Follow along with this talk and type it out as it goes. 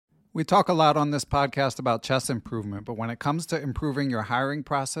We talk a lot on this podcast about chess improvement, but when it comes to improving your hiring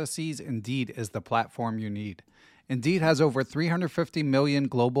processes, Indeed is the platform you need. Indeed has over 350 million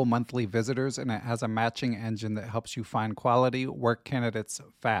global monthly visitors, and it has a matching engine that helps you find quality work candidates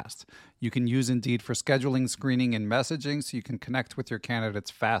fast. You can use Indeed for scheduling, screening, and messaging so you can connect with your candidates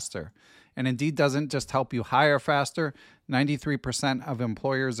faster. And Indeed doesn't just help you hire faster. 93% of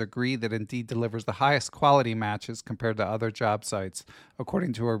employers agree that Indeed delivers the highest quality matches compared to other job sites,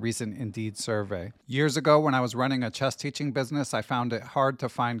 according to a recent Indeed survey. Years ago, when I was running a chess teaching business, I found it hard to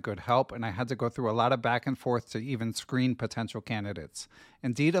find good help, and I had to go through a lot of back and forth to even screen potential candidates.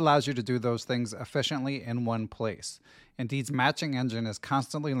 Indeed allows you to do those things efficiently in one place. Indeed's matching engine is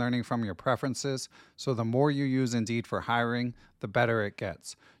constantly learning from your preferences, so the more you use Indeed for hiring, the better it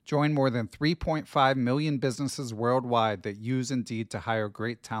gets. Join more than 3.5 million businesses worldwide that use Indeed to hire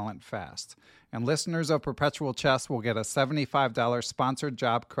great talent fast. And listeners of Perpetual Chess will get a $75 sponsored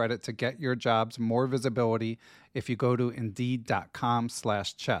job credit to get your jobs more visibility if you go to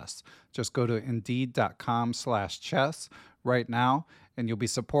Indeed.com/chess. Just go to Indeed.com/chess right now, and you'll be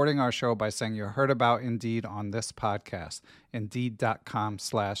supporting our show by saying you heard about Indeed on this podcast.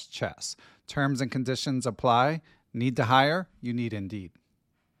 Indeed.com/chess. Terms and conditions apply. Need to hire? You need Indeed.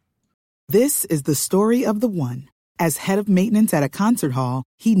 This is the story of the one. As head of maintenance at a concert hall,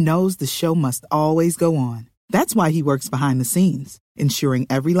 he knows the show must always go on. That's why he works behind the scenes, ensuring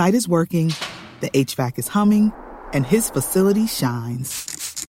every light is working, the HVAC is humming, and his facility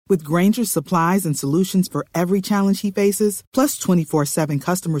shines. With Grainger's supplies and solutions for every challenge he faces, plus 24/7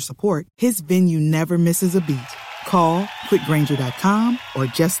 customer support, his venue never misses a beat. Call quickgrainger.com or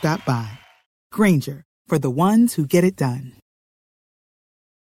just stop by. Grainger, for the ones who get it done.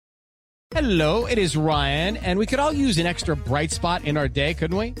 Hello, it is Ryan, and we could all use an extra bright spot in our day,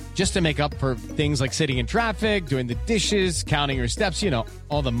 couldn't we? Just to make up for things like sitting in traffic, doing the dishes, counting your steps,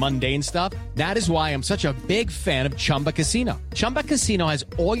 all the mundane stuff. That is why I'm such a big fan of Chumba Casino. Chumba Casino has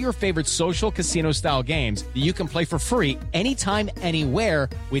all your favorite social casino-style games that you can play for free anytime, anywhere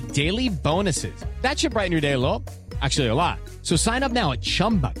with daily bonuses. That should brighten your day a little. Actually, a lot. So sign up now at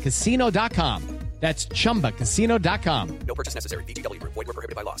ChumbaCasino.com. That's ChumbaCasino.com. No purchase necessary. VGW Group. Void where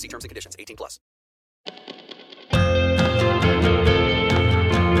prohibited by law. See terms and conditions. 18+.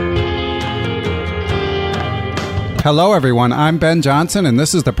 Hello, everyone. I'm Ben Johnson, and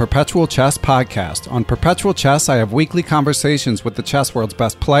this is the Perpetual Chess Podcast. On Perpetual Chess, I have weekly conversations with the chess world's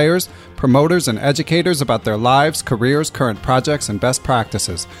best players, promoters, and educators about their lives, careers, current projects, and best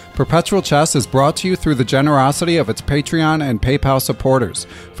practices. Perpetual Chess is brought to you through the generosity of its Patreon and PayPal supporters.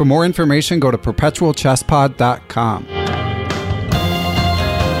 For more information, go to perpetualchesspod.com.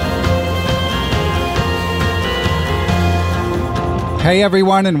 Hey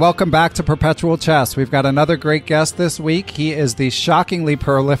everyone, and welcome back to Perpetual Chess. We've got another great guest this week. He is the shockingly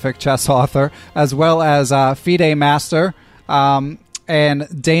prolific chess author, as well as FIDE master, and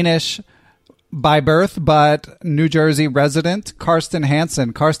Danish by birth, but New Jersey resident, Carsten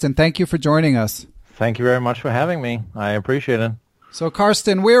Hansen. Carsten, thank you for joining us. Thank you very much for having me. I appreciate it. So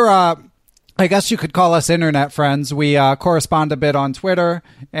Carsten, we're I guess you could call us internet friends. We correspond a bit on Twitter,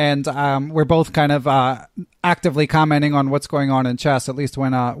 and we're both kind of actively commenting on what's going on in chess, at least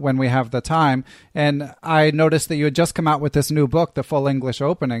when we have the time. And I noticed that you had just come out with this new book, The Full English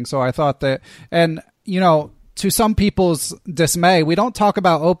Opening. So I thought that, and to some people's dismay, we don't talk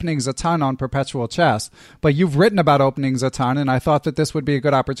about openings a ton on Perpetual Chess, but you've written about openings a ton, and I thought that this would be a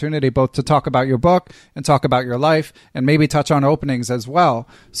good opportunity both to talk about your book and talk about your life and maybe touch on openings as well.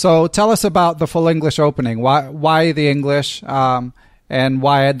 So tell us about the Full English Opening. Why the English, and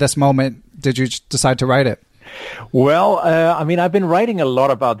why at this moment did you decide to write it? Well, I've been writing a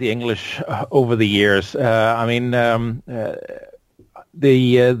lot about the English over the years.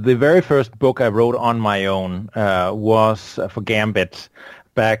 The very first book I wrote on my own was for Gambit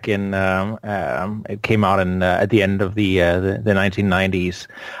back in it came out at the end of the 1990s.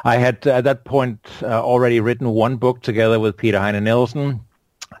 I had at that point already written one book together with Peter Heine Nielsen,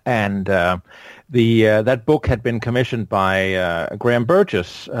 and that book had been commissioned by Graham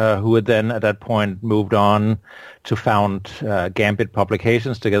Burgess, who had then at that point moved on to found Gambit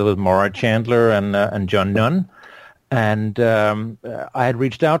Publications together with Maura Chandler and John Nunn. And I had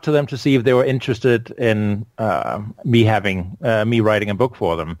reached out to them to see if they were interested in me writing a book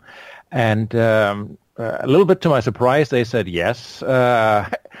for them. And a little bit to my surprise, they said yes.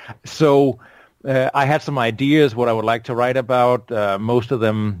 So I had some ideas what I would like to write about. Most of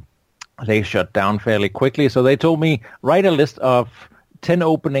them they shut down fairly quickly. So they told me, write a list of 10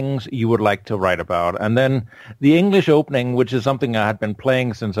 openings you would like to write about. And then the English opening, which is something I had been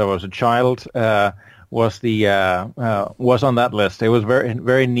playing since I was a child, was on that list. It was very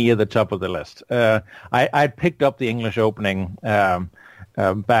very near the top of the list. I'd picked up the English opening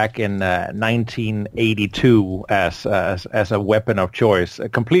back in 1982 as a weapon of choice,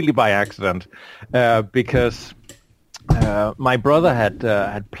 completely by accident, because my brother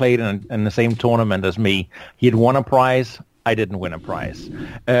had played in the same tournament as me. He had won a prize. I didn't win a prize.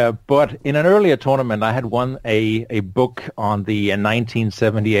 But in an earlier tournament, I had won a book on the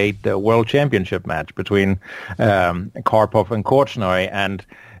 1978 World Championship match between Karpov and Korchnoi, and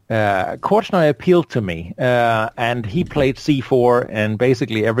Korchnoi appealed to me, and he played c4 in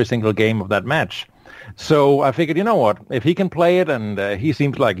basically every single game of that match. So I figured, you know what, if he can play it and he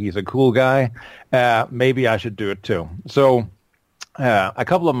seems like he's a cool guy, maybe I should do it too. So a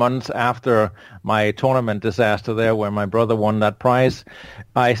couple of months after my tournament disaster there, where my brother won that prize,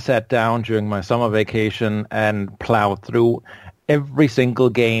 I sat down during my summer vacation and plowed through every single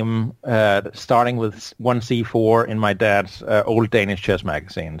game, starting with 1c4 in my dad's old Danish chess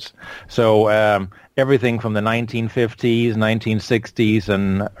magazines. So everything from the 1950s, 1960s,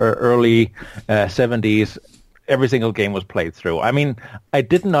 and early 70s, every single game was played through. I mean, I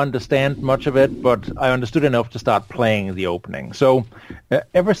didn't understand much of it, but I understood enough to start playing the opening. So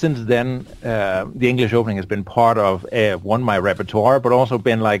ever since then, the English opening has been part of, my repertoire, but also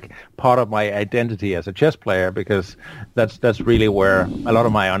been like part of my identity as a chess player, because that's really where a lot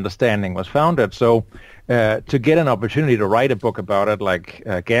of my understanding was founded. So to get an opportunity to write a book about it, like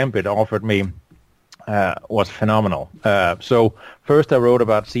Gambit offered me, was phenomenal. So first I wrote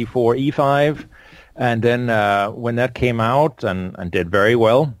about c4, e5, and then when that came out and did very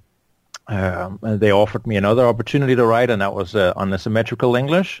well, they offered me another opportunity to write, and that was on the symmetrical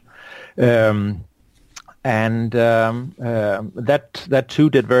English. That too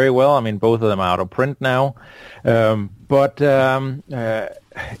did very well. I mean, both of them are out of print now. Then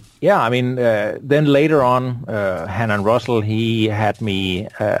later on, Hanan Russell, he had me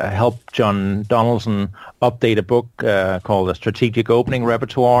help John Donaldson update a book called The Strategic Opening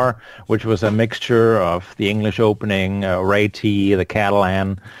Repertoire, which was a mixture of the English opening, Réti, the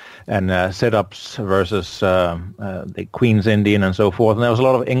Catalan, and setups versus the Queen's Indian and so forth. And there was a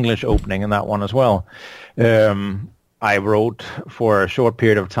lot of English opening in that one as well. I wrote for a short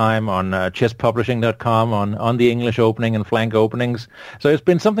period of time on chesspublishing.com on the English opening and flank openings. So it's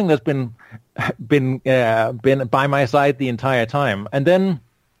been something that's been by my side the entire time. And then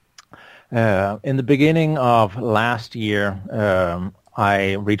in the beginning of last year,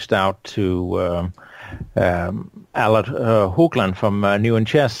 I reached out to Allard Hoogland from New in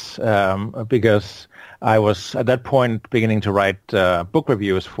Chess because I was at that point beginning to write book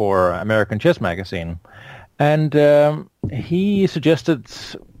reviews for American Chess Magazine. And he suggested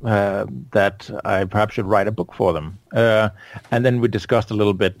that I perhaps should write a book for them. And then we discussed a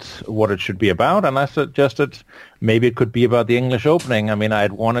little bit what it should be about, and I suggested maybe it could be about the English opening. I mean, I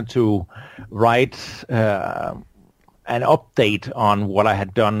had wanted to write an update on what I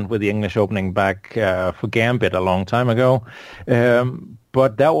had done with the English opening back for Gambit a long time ago.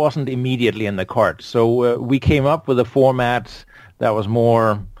 But that wasn't immediately in the cards. So we came up with a format that was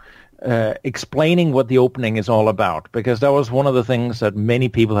more explaining what the opening is all about, because that was one of the things that many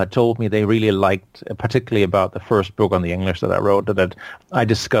people had told me they really liked, particularly about the first book on the English that I wrote, that I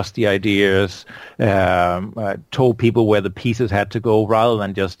discussed the ideas, told people where the pieces had to go, rather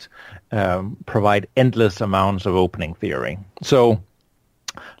than just provide endless amounts of opening theory. So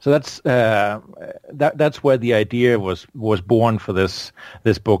that's where the idea was born for this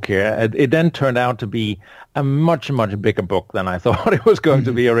book here. It then turned out to be a much bigger book than I thought it was going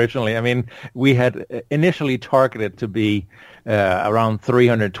to be originally. I mean, we had initially targeted to be around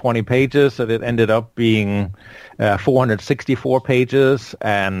 320 pages, and it ended up being 464 pages,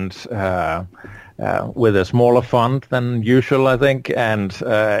 and with a smaller font than usual, I think. And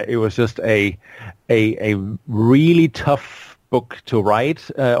it was just a really tough book to write,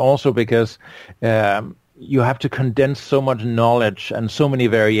 also because you have to condense so much knowledge and so many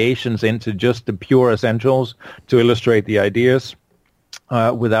variations into just the pure essentials to illustrate the ideas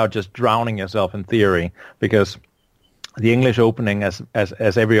without just drowning yourself in theory, because the English opening, as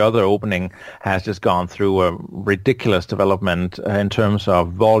every other opening, has just gone through a ridiculous development in terms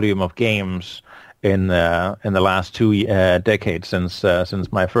of volume of games in the last 2 decades since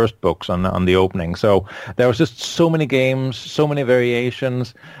my first books on the opening. So there was just so many games, so many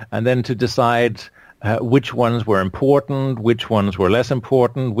variations, and then to decide which ones were important, which ones were less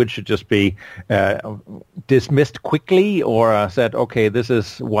important, which should just be dismissed quickly, or said, okay, this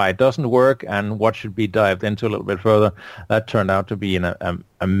is why it doesn't work, and what should be dived into a little bit further. That turned out to be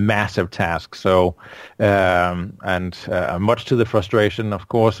a a massive task. So, and much to the frustration, of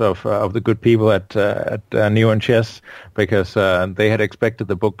course, of the good people at Neo and Chess, because they had expected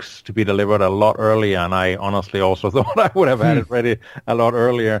the books to be delivered a lot earlier, and I honestly also thought I would have had it ready a lot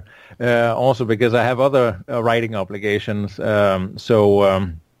earlier. Also because I have other writing obligations.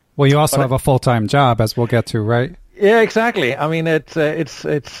 Well, you also have a full-time job, as we'll get to, right? Yeah, exactly. I mean, it's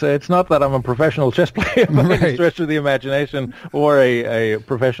not that I'm a professional chess player by any stretch of the imagination, or a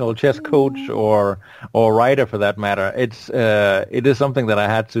professional chess coach, or writer for that matter. It is something that I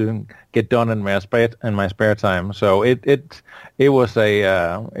had to get done in my spare time. So it was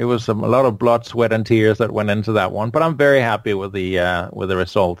a lot of blood, sweat, and tears that went into that one. But I'm very happy with the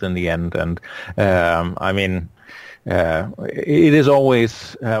result in the end. And I mean, it is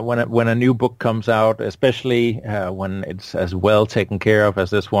always when a new book comes out, especially when it's as well taken care of as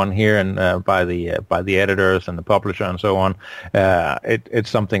this one here, and by the editors and the publisher and so on,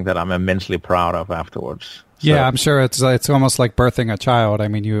 it's something that I'm immensely proud of afterwards. So. Yeah, I'm sure it's almost like birthing a child. I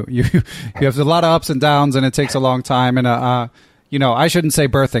mean, you have a lot of ups and downs, and it takes a long time. And I shouldn't say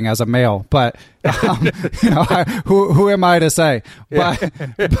birthing as a male, but who am I to say? Yeah.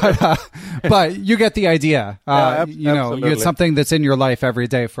 But you get the idea. Absolutely. It's something that's in your life every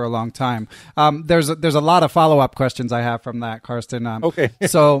day for a long time. There's a lot of follow-up questions I have from that, Carsten. Okay.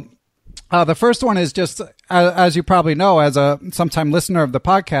 So the first one is just, as you probably know, as a sometime listener of the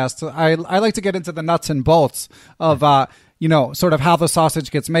podcast, I like to get into the nuts and bolts of sort of how the sausage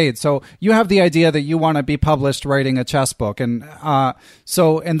gets made. So you have the idea that you want to be published writing a chess book, and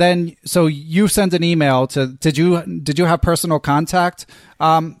so you send an email to. Did you have personal contact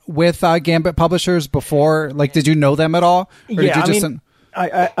with Gambit publishers before? Like, did you know them at all? Or Yeah, did you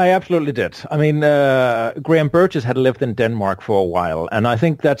I absolutely did. I mean, Graham Burgess had lived in Denmark for a while, and I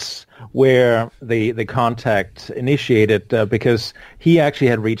think that's where the contact initiated, because he actually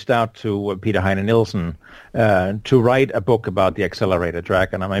had reached out to Peter Heine Nielsen to write a book about the Accelerated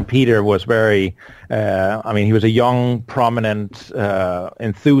Dragon. I mean, Peter was very, he was a young, prominent,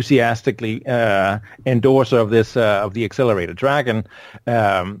 enthusiastically endorser of this of the Accelerated Dragon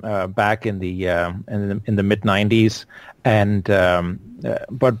back in the mid-90s. And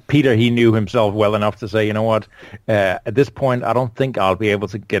but Peter, he knew himself well enough to say, you know what, at this point, I don't think I'll be able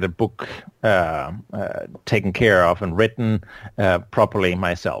to get a book taken care of and written properly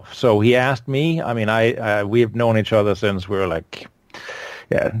myself. So he asked me. I mean, we have known each other since we were like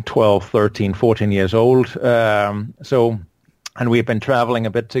 12, 13, 14 years old. And we've been traveling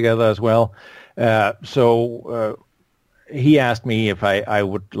a bit together as well. He asked me if I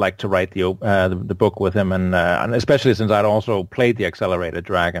would like to write the book with him, and especially since I'd also played the Accelerated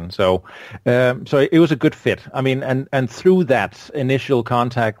Dragon, so it was a good fit. I mean, and through that initial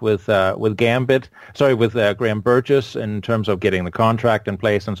contact with Graham Burgess in terms of getting the contract in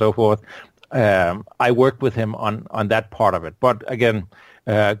place and so forth, I worked with him on that part of it. But again,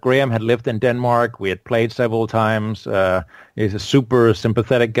 Graham had lived in Denmark. We had played several times. He's a super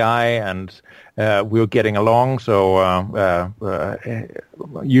sympathetic guy, and we were getting along. So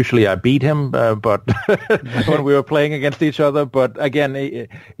usually I beat him, but when we were playing against each other. But again,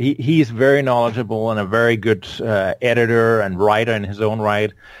 he's very knowledgeable and a very good editor and writer in his own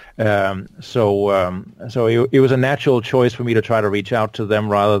right. So it was a natural choice for me to try to reach out to them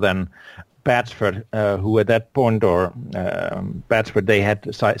rather than Batsford, who at that point, Batsford, they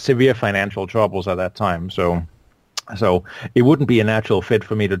had severe financial troubles at that time. So it wouldn't be a natural fit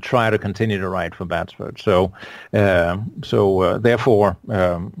for me to try to continue to write for Batsford. Therefore,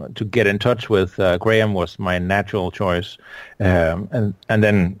 to get in touch with Graham was my natural choice. And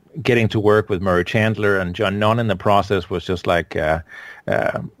then getting to work with Murray Chandler and John Nunn in the process was just like,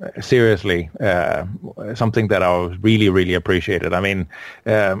 seriously, something that I was really, really appreciated. I mean,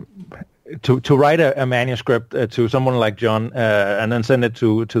 to write a manuscript to someone like John and then send it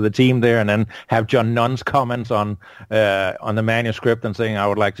to the team there, and then have John Nunn's comments on the manuscript and saying I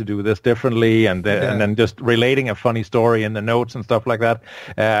would like to do this differently, and then just relating a funny story in the notes and stuff like that.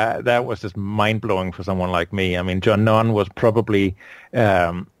 That was just mind blowing for someone like me. I mean, John Nunn was probably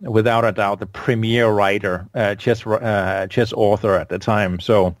without a doubt the premier writer, chess author at the time.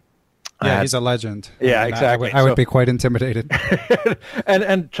 So. Yeah, he's a legend. Yeah, exactly. I would be quite intimidated.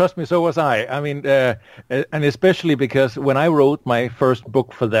 and trust me, so was I. I mean, and especially because when I wrote my first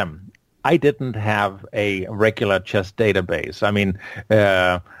book for them, I didn't have a regular chess database. I mean,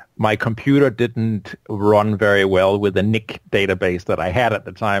 my computer didn't run very well with the Nick database that I had at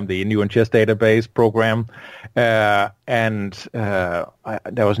the time, the New and Chess database program, and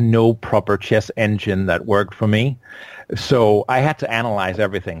there was no proper chess engine that worked for me. So I had to analyze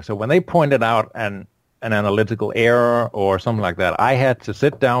everything. So when they pointed out and an analytical error or something like that. I had to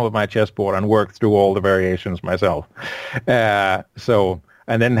sit down with my chessboard and work through all the variations myself.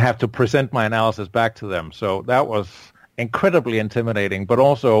 And then have to present my analysis back to them. So that was incredibly intimidating, but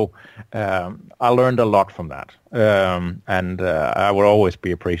also I learned a lot from that. And I will always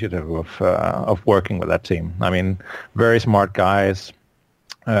be appreciative of working with that team. I mean, very smart guys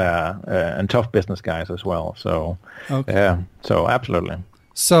and tough business guys as well. So, so absolutely.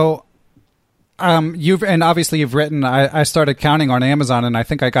 So, you've written, I started counting on Amazon and I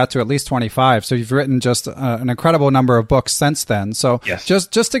think I got to at least 25. So you've written just an incredible number of books since then. So yes.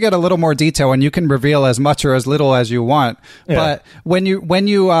 just to get a little more detail, and you can reveal as much or as little as you want. Yeah. But when you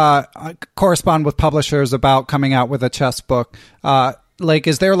correspond with publishers about coming out with a chess book,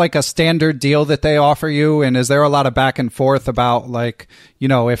 is there like a standard deal that they offer you? And is there a lot of back and forth about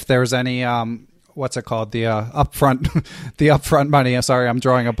if there's any, what's it called? The upfront money. Sorry, I'm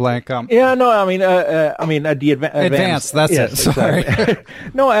drawing a blank. The advance. That's yes, it. Sorry. Exactly.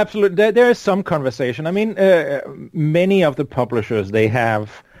 No, absolutely. There is some conversation. I mean, many of the publishers, they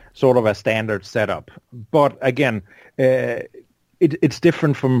have sort of a standard setup, but again, it's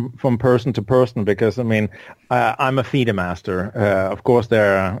different from person to person because, I mean, I'm a FIDE master. Of course,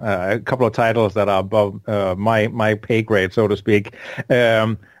 there are a couple of titles that are above my pay grade, so to speak.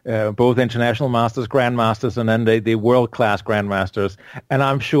 Both international masters, grandmasters, and then the world-class grandmasters. And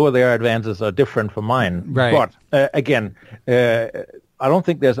I'm sure their advances are different from mine. Right. But again, I don't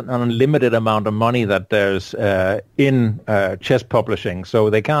think there's an unlimited amount of money that there's in chess publishing,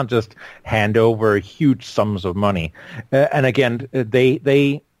 so they can't just hand over huge sums of money. And again,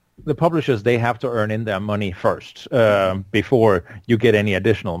 the publishers, they have to earn in their money first before you get any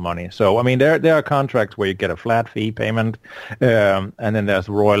additional money. So, I mean, there are contracts where you get a flat fee payment, and then there's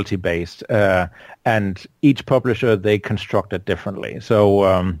royalty-based. And each publisher, they construct it differently.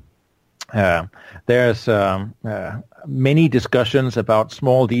 So there's many discussions about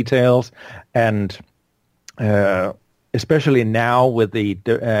small details, and especially now with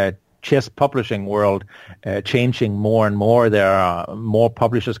the chess publishing world changing more and more. There are more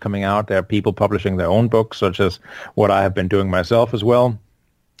publishers coming out. There are people publishing their own books, such as what I have been doing myself as well.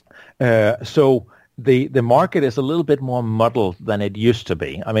 So the market is a little bit more muddled than it used to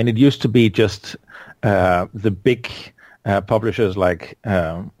be. I mean, it used to be just the big publishers like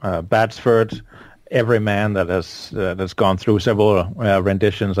Batsford, Everyman that's gone through several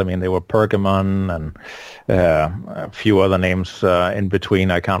renditions. I mean, they were Pergamon and a few other names in between.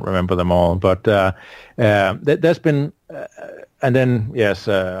 I can't remember them all, but there's been, and then yes,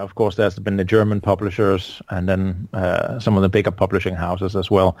 of course, there's been the German publishers, and then some of the bigger publishing houses as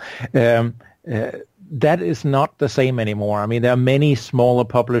well. That is not the same anymore. I mean, there are many smaller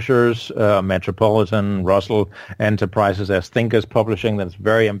publishers, Metropolitan, Russell Enterprises. There's Thinkers Publishing that's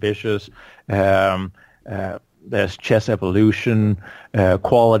very ambitious. There's Chess Evolution,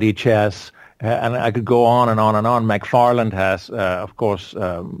 Quality Chess, and I could go on and on and on. McFarland has, of course,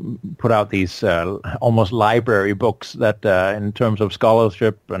 put out these almost library books that, in terms of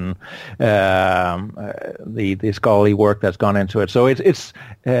scholarship and the scholarly work that's gone into it. So it's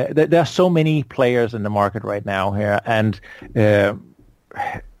there are so many players in the market right now here, and I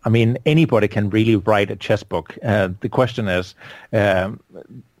mean, anybody can really write a chess book. The question is,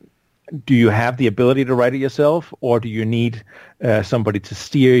 do you have the ability to write it yourself, or do you need somebody to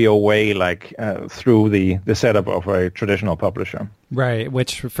steer your way, through the setup of a traditional publisher? Right,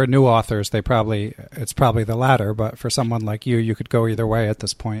 which for new authors, it's probably the latter. But for someone like you could go either way at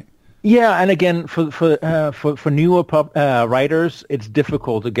this point. Yeah, and again, for newer writers, it's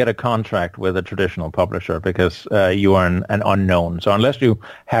difficult to get a contract with a traditional publisher because you are an unknown. So unless you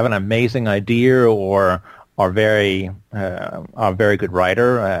have an amazing idea or are very good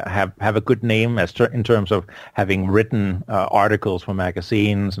writer, have a good name in terms of having written articles for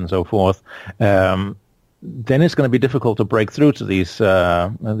magazines and so forth, then it's going to be difficult to break through to these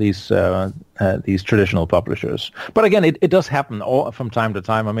traditional publishers. But again, it does happen from time to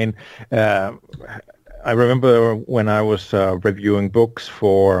time. I mean, I remember when I was reviewing books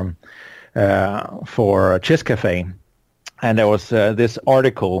for Chess Cafe. And there was this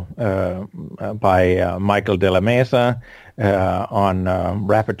article by Michael de la Mesa on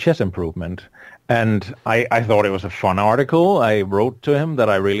rapid chess improvement. And I thought it was a fun article. I wrote to him that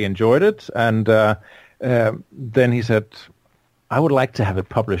I really enjoyed it. And then he said, I would like to have it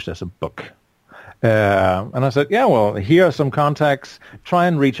published as a book. And I said, yeah, well, here are some contacts. Try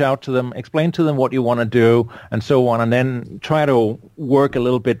and reach out to them, explain to them what you want to do, and so on. And then try to work a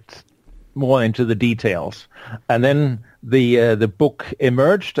little bit more into the details. And then the book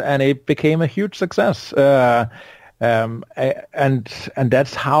emerged, and it became a huge success. And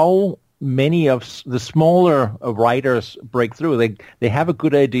that's how many of the smaller writers break through. They have a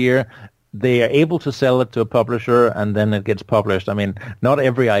good idea. They are able to sell it to a publisher, and then it gets published. I mean, not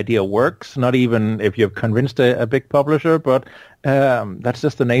every idea works, not even if you've convinced a big publisher, but that's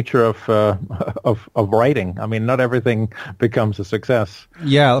just the nature of writing. I mean, not everything becomes a success.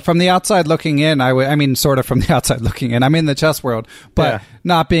 Yeah, from the outside looking in, I mean, sort of from the outside looking in. I'm in the chess world, but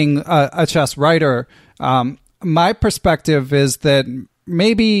not being a chess writer, my perspective is that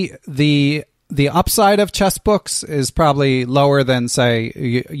maybe the upside of chess books is probably lower than, say,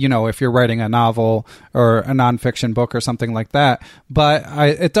 you know, if you're writing a novel or a nonfiction book or something like that. But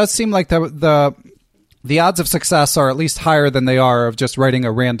it does seem like the odds of success are at least higher than they are of just writing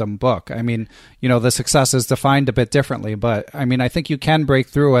a random book. I mean, you know, the success is defined a bit differently, but I mean, I think you can break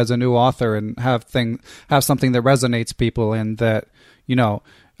through as a new author and have something that resonates people and that, you know,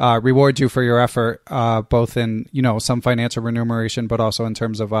 reward you for your effort, both in, you know, some financial remuneration, but also in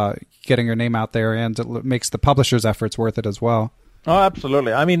terms of getting your name out there, and it makes the publisher's efforts worth it as well. Oh,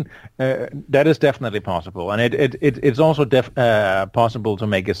 absolutely. I mean, that is definitely possible, and it's also possible to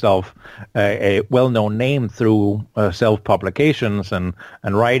make yourself a well-known name through self-publications and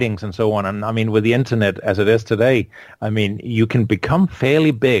writings and so on. And I mean, with the internet as it is today, I mean, you can become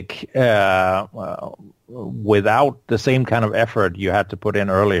fairly big without the same kind of effort you had to put in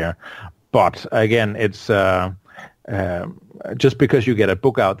earlier. But again, it's just because you get a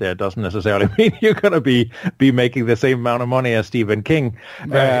book out there doesn't necessarily mean you're going to be making the same amount of money as Stephen King.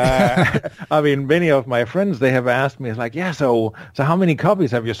 Right. I mean, many of my friends, they have asked me, it's like, yeah, so how many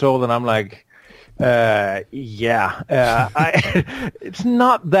copies have you sold? And I'm like, it's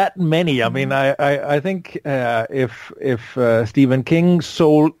not that many. I mean, I think if Stephen King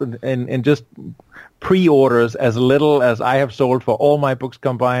sold in just pre-orders as little as I have sold for all my books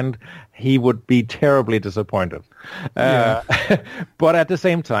combined, he would be terribly disappointed. But at the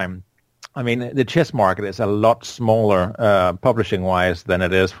same time, I mean, the chess market is a lot smaller publishing-wise than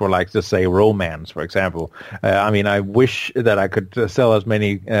it is for, like, just say, romance, for example. I mean, I wish that I could sell as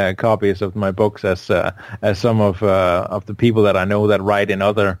many copies of my books as some of the people that I know that write in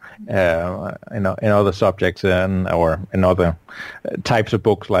other in other subjects or in other types of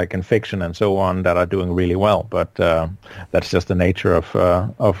books, like in fiction and so on, that are doing really well. But that's just the nature of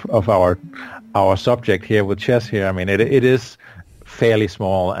our subject here with chess here. I mean, it is fairly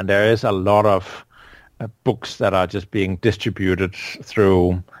small, and there is a lot of books that are just being distributed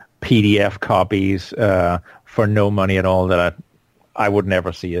through PDF copies for no money at all that I would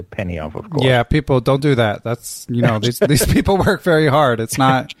never see a penny of course. Yeah, people don't do that. That's, you know, these people work very hard. It's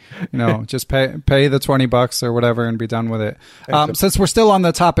not, you know, just pay the $20 or whatever and be done with it. Since we're still on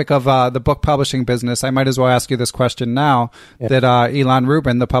the topic of the book publishing business, I might as well ask you this question now that Ilan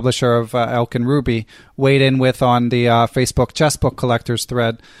Rubin, the publisher of Elk and Ruby, weighed in with on the Facebook Chess Book Collectors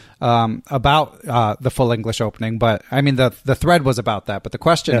thread about the full English opening. But I mean, the thread was about that. But the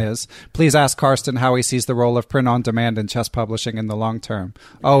question is, please ask Carsten how he sees the role of print on demand in chess publishing in the long term.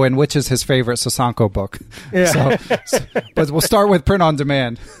 Oh, and which is his favorite Sasanko book. Yeah. But we'll start with print on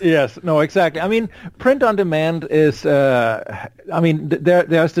demand. Yes, no, exactly. I mean, print on demand is, I mean,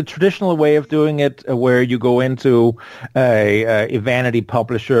 there's the traditional way of doing it where you go into a vanity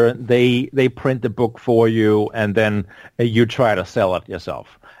publisher, they print the book for you, and then you try to sell it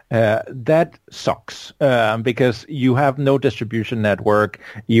yourself. That sucks because you have no distribution network.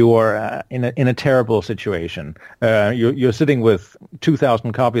 You are in a terrible situation. You're sitting with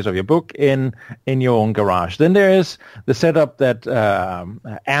 2,000 copies of your book in your own garage. Then there is the setup that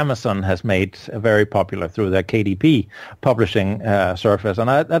Amazon has made very popular through their KDP publishing service, and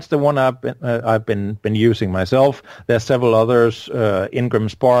that's the one I've been using myself. There's several others: Ingram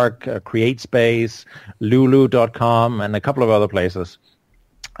Spark, CreateSpace, Lulu.com, and a couple of other places.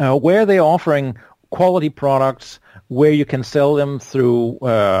 Where they're offering quality products, where you can sell them through,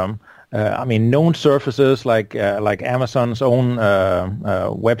 known surfaces like Amazon's own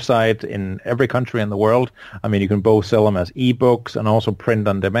website in every country in the world. I mean, you can both sell them as ebooks and also print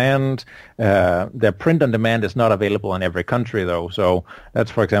on demand. Their print on demand is not available in every country, though. So that's,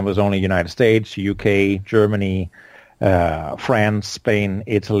 for example, it's only United States, UK, Germany, France, Spain,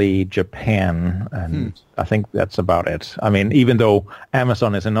 Italy, Japan, and I think that's about it. I mean, even though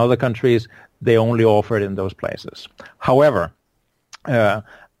Amazon is in other countries, they only offer it in those places. However,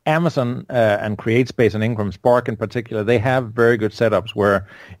 Amazon and CreateSpace and Ingram Spark in particular, they have very good setups where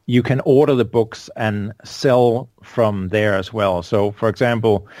you can order the books and sell from there as well. So, for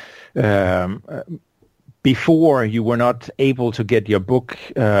example, before you were not able to get your book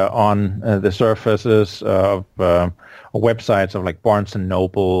on the surfaces of websites of like Barnes and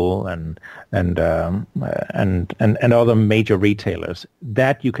Noble and other major retailers.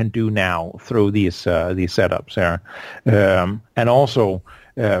 That you can do now through these setups here, and also.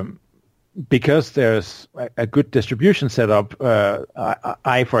 Because there's a good distribution setup,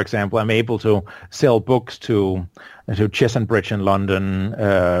 I, for example, am able to sell books to Chess and Bridge in London,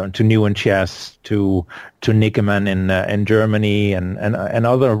 to New and Chess, to Nickemann in Germany, and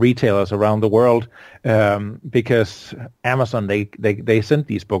other retailers around the world, because Amazon they send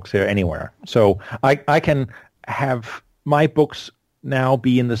these books here anywhere. So I can have my books now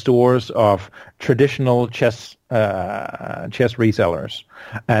be in the stores of traditional chess resellers,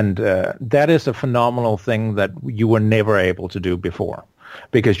 and that is a phenomenal thing that you were never able to do before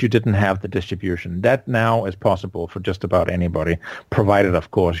because you didn't have the distribution. That now is possible for just about anybody, provided,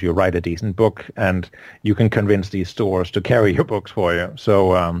 of course, you write a decent book and you can convince these stores to carry your books for you.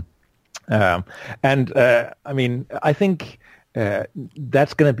 So, I mean, I think.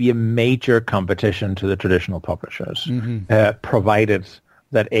 That's going to be a major competition to the traditional publishers, provided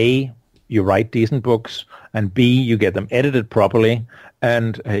that A, you write decent books, and B, you get them edited properly,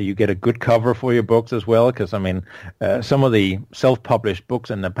 and you get a good cover for your books as well, because, I mean, some of the self-published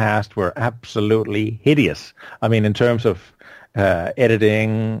books in the past were absolutely hideous. I mean, in terms of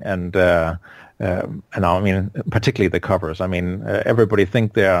editing and I mean, particularly the covers. I mean, everybody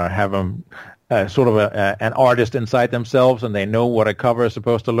think they have sort of an artist inside themselves, and they know what a cover is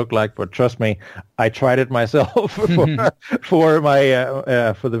supposed to look like. But trust me, I tried it myself for the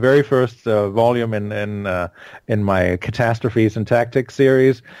very first volume in my Catastrophes and Tactics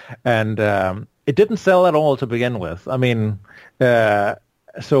series, and it didn't sell at all to begin with. I mean.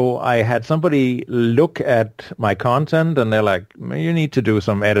 So I had somebody look at my content, and they're like, you need to do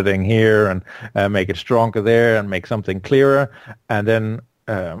some editing here and make it stronger there and make something clearer. And then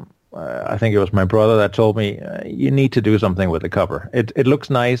I think it was my brother that told me, you need to do something with the cover. It looks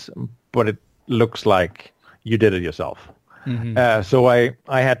nice, but it looks like you did it yourself. Mm-hmm. So I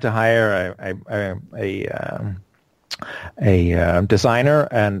had to hire a designer,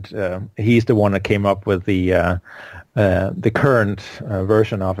 and he's the one that came up with the current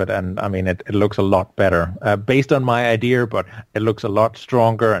version of it, and I mean it looks a lot better based on my idea, but it looks a lot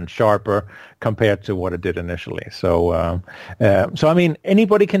stronger and sharper compared to what it did initially. So I mean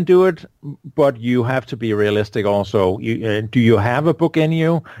anybody can do it, but you have to be realistic also. Do you have a book in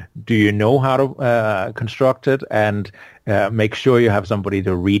you? Do you know how to construct it? And make sure you have somebody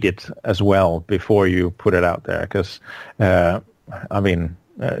to read it as well before you put it out there, because I mean.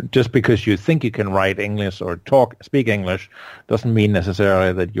 Just because you think you can write English or speak English doesn't mean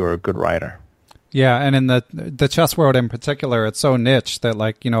necessarily that you're a good writer. Yeah, and in the chess world in particular, it's so niche that,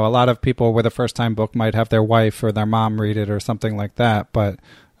 like, you know, a lot of people with a first-time book might have their wife or their mom read it or something like that, but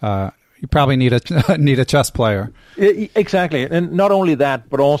you probably need a chess player. Exactly, and not only that,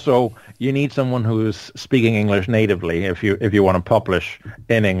 but also you need someone who's speaking English natively if you want to publish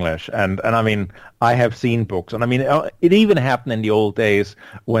in English. And I mean, I have seen books, and I mean, it even happened in the old days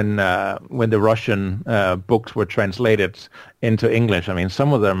when the Russian books were translated into English. I mean,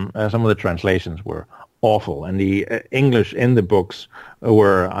 some of the translations were awful, and the English in the books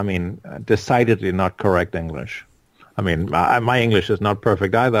were, I mean, decidedly not correct English. I mean, my English is not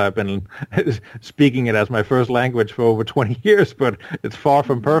perfect either. I've been speaking it as my first language for over 20 years, but it's far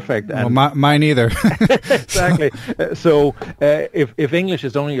from perfect. And well, mine either. Exactly. So if English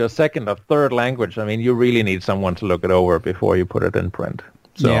is only your second or third language, I mean, you really need someone to look it over before you put it in print.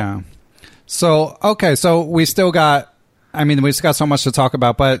 So. Yeah. So, okay, so we still got, I mean, we've got so much to talk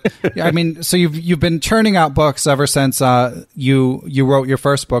about, but I mean, so you've been churning out books ever since you wrote your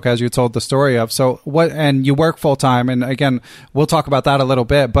first book, as you told the story of. So and you work full time, and again, we'll talk about that a little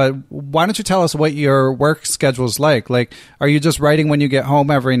bit. But why don't you tell us what your work schedule is like? Like, are you just writing when you get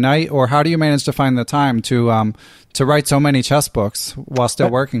home every night, or how do you manage to find the time to write so many chess books while still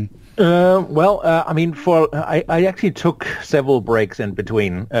working? I mean, I actually took several breaks in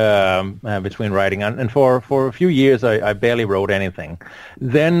between writing, and for a few years I barely wrote anything.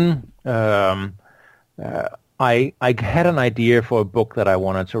 Then I had an idea for a book that I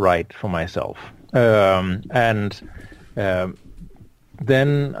wanted to write for myself,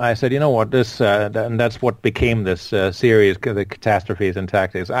 then I said, you know what, this and that's what became this series, the Catastrophes and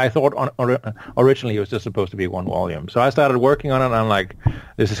Tactics. I thought originally it was just supposed to be one volume. So I started working on it, and I'm like,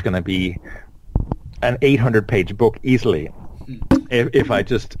 this is going to be an 800-page book easily. If I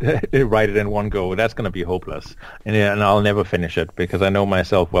just write it in one go, that's going to be hopeless. And I'll never finish it, because I know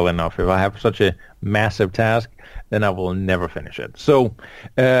myself well enough. If I have such a massive task, then I will never finish it. So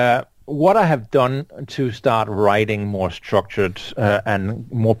what I have done to start writing more structured and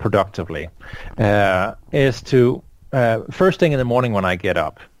more productively is to first thing in the morning when I get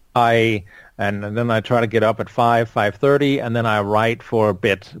up, and then I try to get up at 5:30, and then I write for a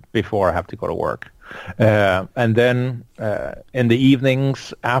bit before I have to go to work. And then in the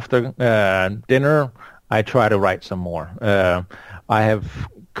evenings after dinner, I try to write some more. I have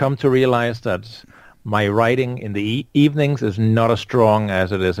come to realize that my writing in the evenings is not as strong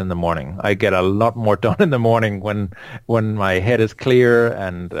as it is in the morning. I get a lot more done in the morning when my head is clear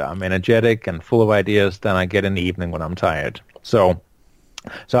and I'm energetic and full of ideas than I get in the evening when I'm tired. So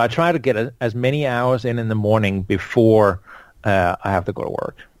I try to get as many hours in the morning before I have to go to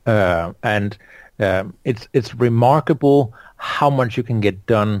work. And it's remarkable how much you can get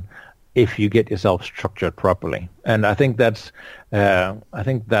done if you get yourself structured properly. And I think that's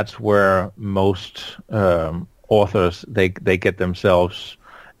where most authors they get themselves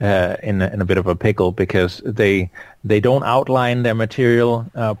in a bit of a pickle, because they don't outline their material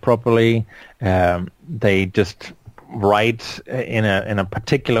properly. They just write in a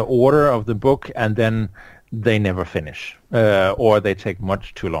particular order of the book, and then they never finish, or they take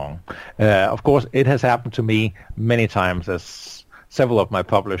much too long. Of course, it has happened to me many times, as several of my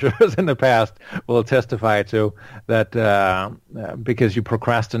publishers in the past will testify to, that because you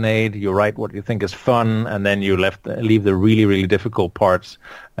procrastinate, you write what you think is fun, and then you leave the really, really difficult parts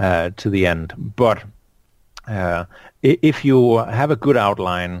to the end. But if you have a good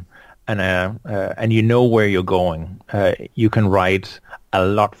outline and you know where you're going, you can write a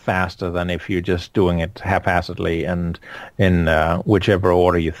lot faster than if you're just doing it haphazardly and in whichever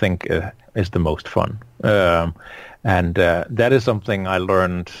order you think is the most fun. And that is something I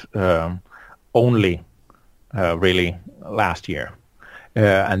learned only really last year,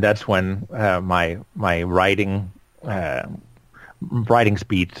 and that's when my writing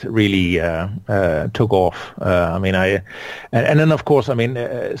speed really took off. I mean, and then of course, I mean,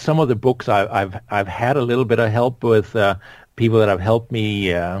 some of the books I've had a little bit of help with people that have helped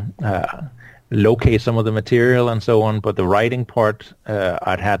me locate some of the material and so on, but the writing part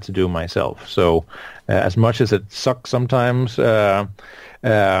I'd had to do myself. So as much as it sucks sometimes,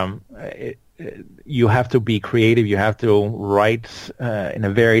 you have to be creative. You have to write in a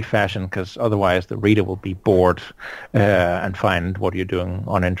varied fashion, because otherwise the reader will be bored and find what you're doing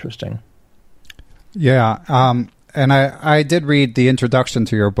uninteresting. Yeah, and I did read the introduction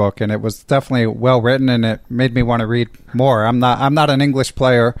to your book, and it was definitely well written, and it made me want to read more. I'm not an English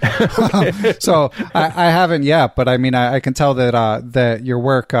player, so I haven't yet. But I mean, I can tell that your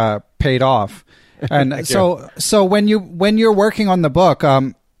work paid off. And so when you're working on the book,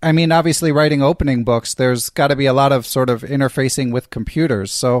 I mean, obviously writing opening books, there's got to be a lot of sort of interfacing with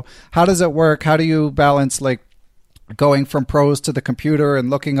computers. So how does it work? How do you balance like going from prose to the computer and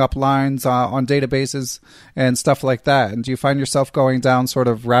looking up lines on databases and stuff like that? And do you find yourself going down sort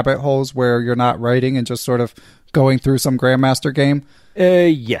of rabbit holes where you're not writing and just sort of going through some Grandmaster game?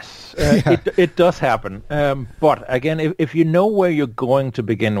 Yes, it does happen. But again, if you know where you're going to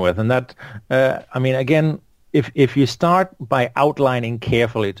begin with, and that, I mean, again, if you start by outlining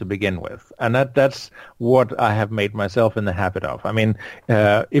carefully to begin with, and that's what I have made myself in the habit of. I mean,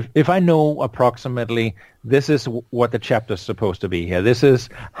 if I know approximately this is what the chapter is supposed to be here, this is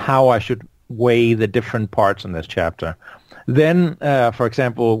how I should weigh the different parts in this chapter, then, for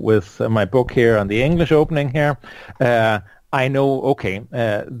example, with my book here on the English opening here, I know, okay,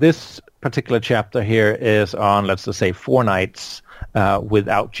 this particular chapter here is on, let's just say, 4 knights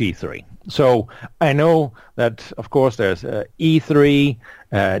without G3. So I know that, of course, there's E3,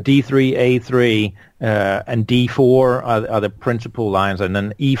 D3, A3, and D4 are the principal lines, and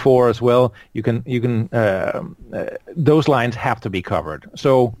then E4 as well. You can those lines have to be covered.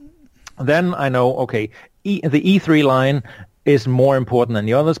 So then I know, okay, the E3 line is more important than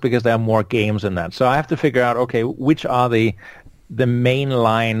the others because there are more games in that. So I have to figure out, okay, which are the main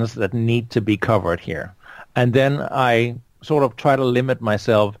lines that need to be covered here, and then I sort of try to limit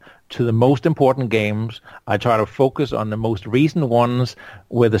myself to the most important games. I try to focus on the most recent ones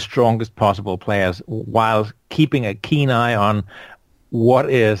with the strongest possible players, while keeping a keen eye on what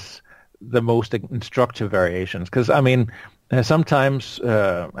is the most instructive variations. Because, I mean, sometimes,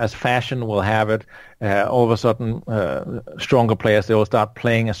 as fashion will have it, all of a sudden, stronger players, they will start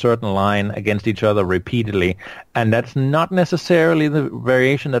playing a certain line against each other repeatedly. And that's not necessarily the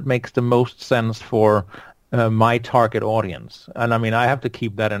variation that makes the most sense for my target audience. And I mean, I have to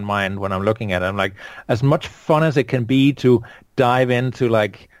keep that in mind when I'm looking at it. I'm like, as much fun as it can be to dive into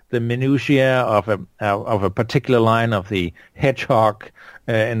like the minutiae of a particular line of the hedgehog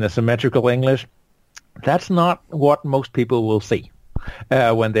in the symmetrical English, that's not what most people will see.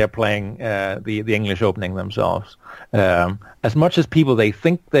 when they're playing the English opening themselves. As much as people, they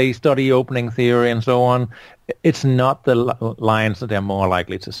think they study opening theory and so on, it's not the lines that they're more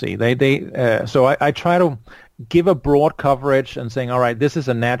likely to see. So I try to give a broad coverage and saying, all right, this is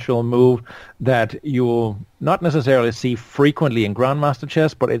a natural move that you will not necessarily see frequently in Grandmaster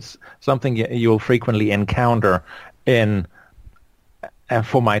chess, but it's something you'll frequently encounter in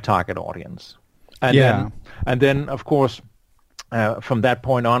for my target audience. And then, of course, from that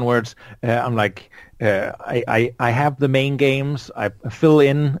point onwards, I'm like, I have the main games. I fill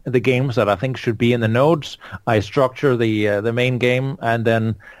in the games that I think should be in the nodes. I structure the main game, and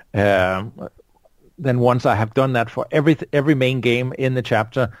then once I have done that for every main game in the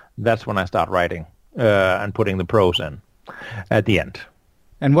chapter, that's when I start writing and putting the prose in at the end.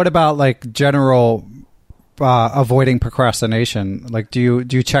 And what about like general avoiding procrastination? Like, do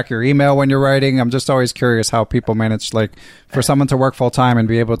you check your email when you're writing? I'm just always curious how people manage, like, for someone to work full time and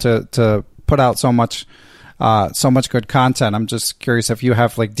be able to put out so much good content. I'm just curious if you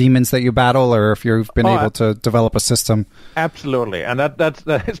have like demons that you battle, or if you've been able to develop a system. Absolutely, and that's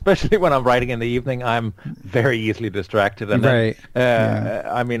especially when I'm writing in the evening, I'm very easily distracted. And right.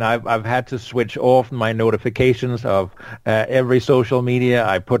 I mean, I've had to switch off my notifications of every social media.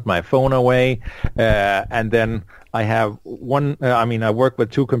 I put my phone away, and then I have one. I work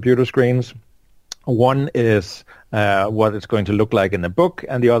with two computer screens. One is what it's going to look like in the book,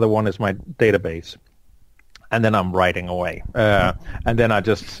 and the other one is my database. And then I'm writing away. And then I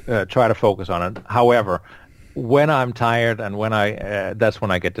just try to focus on it. However, when I'm tired and when that's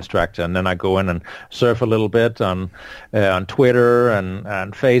when I get distracted. And then I go in and surf a little bit on Twitter and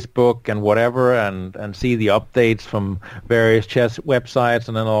Facebook and whatever, and see the updates from various chess websites.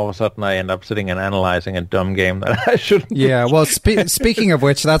 And then all of a sudden I end up sitting and analyzing a dumb game that I shouldn't. Yeah, well, speaking of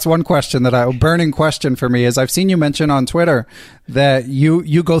which, that's one question burning question for me is, I've seen you mention on Twitter that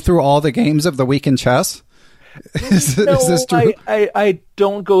you go through all the games of the week in chess. Is this true? I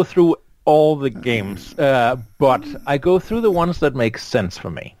don't go through all the games, but I go through the ones that make sense for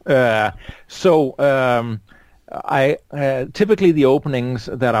me. So I typically the openings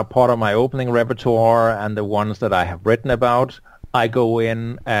that are part of my opening repertoire and the ones that I have written about, I go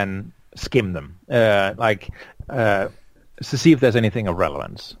in and skim them, to see if there's anything of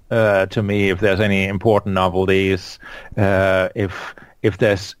relevance to me, if there's any important novelties, if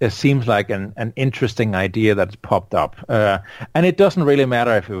it seems like an interesting idea that's popped up. And it doesn't really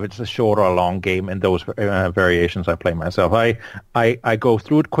matter if it's a short or a long game in those variations I play myself. I go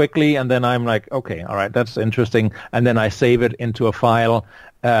through it quickly, and then I'm like, okay, all right, that's interesting. And then I save it into a file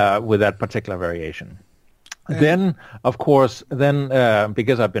with that particular variation. Then, of course,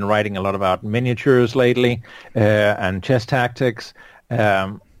 because I've been writing a lot about miniatures lately and chess tactics,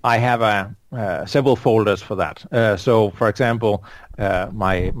 I have several folders for that. So, for example,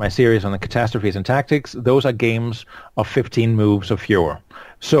 my series on the catastrophes and tactics, those are games of 15 moves or fewer.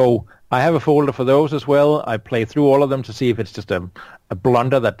 So I have a folder for those as well. I play through all of them to see if it's just a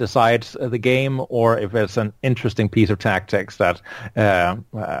blunder that decides the game, or if it's an interesting piece of tactics that,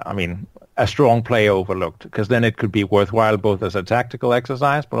 a strong play overlooked, because then it could be worthwhile both as a tactical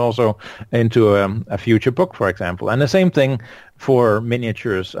exercise, but also into a future book, for example. And the same thing for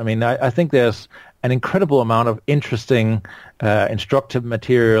miniatures. I mean, I think there's an incredible amount of interesting, instructive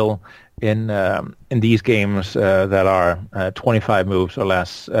material in these games that are 25 moves or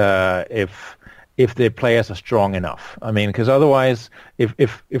less, if the players are strong enough. I mean, because otherwise,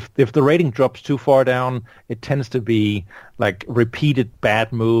 if the rating drops too far down, it tends to be like repeated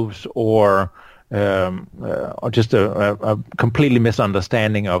bad moves or just a completely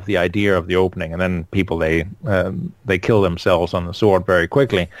misunderstanding of the idea of the opening, and then people they kill themselves on the sword very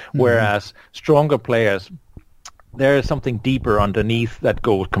quickly. Mm-hmm. Whereas stronger players, there is something deeper underneath that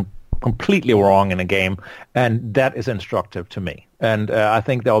goes completely wrong in a game, and that is instructive to me. And I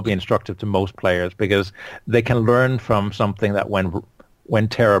think that will be instructive to most players, because they can learn from something that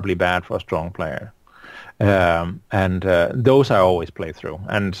went terribly bad for a strong player. And those I always play through.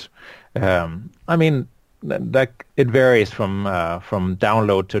 And that it varies from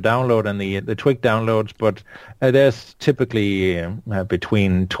download to download and the Twig downloads, but there's typically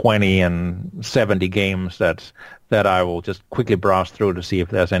between 20 and 70 games that I will just quickly browse through to see if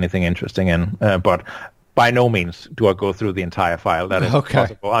there's anything interesting in. But by no means do I go through the entire file. That is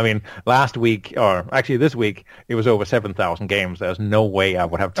possible. I mean, last week, or actually this week, it was over 7,000 games. There's no way I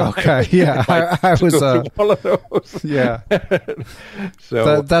would have time. Okay, yeah, I was go through all of those. Yeah,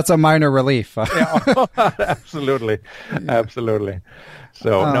 so that's a minor relief. Yeah, absolutely.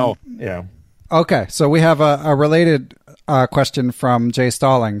 So no, yeah. Okay, so we have a related question from Jay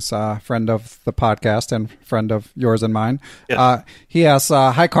Stallings, friend of the podcast and friend of yours and mine. Yes. He asks,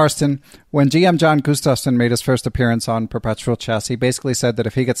 hi, Karsten. When GM John Gustafsson made his first appearance on Perpetual Chess, he basically said that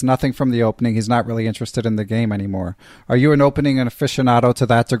if he gets nothing from the opening, he's not really interested in the game anymore. Are you an opening aficionado to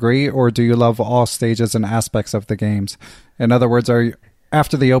that degree, or do you love all stages and aspects of the games? In other words,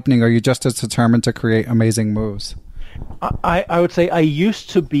 after the opening, are you just as determined to create amazing moves? I would say I used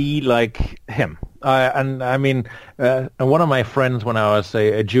to be like him. And one of my friends when I was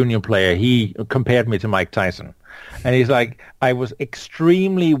a junior player, he compared me to Mike Tyson. And he's like, I was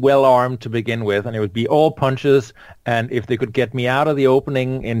extremely well-armed to begin with, and it would be all punches, and if they could get me out of the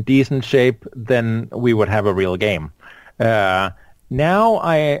opening in decent shape, then we would have a real game. Now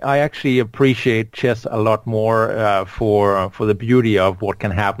I actually appreciate chess a lot more for the beauty of what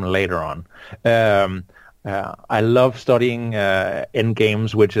can happen later on. I love studying end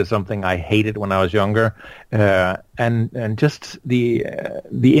games, which is something I hated when I was younger, and just the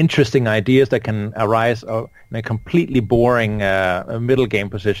interesting ideas that can arise in a completely boring middle game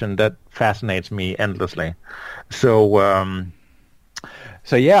position that fascinates me endlessly.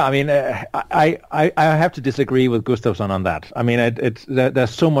 So yeah, I mean, I have to disagree with Gustafsson on that. I mean,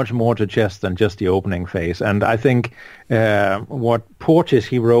 there's so much more to chess than just the opening phase, and I think what Porteous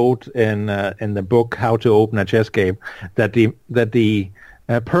he wrote in the book How to Open a Chess Game, that the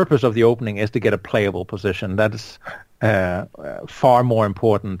purpose of the opening is to get a playable position. That's far more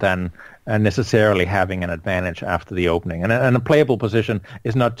important than necessarily having an advantage after the opening, and a playable position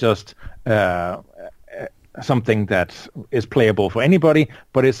is not just something that is playable for anybody,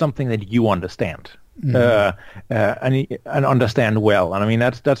 but it's something that you understand and understand well. And I mean,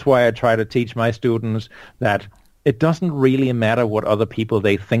 that's why I try to teach my students that it doesn't really matter what other people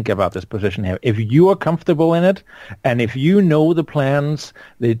they think about this position here. If you are comfortable in it, and if you know the plans,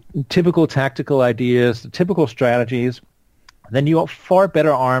 the typical tactical ideas, the typical strategies, then you are far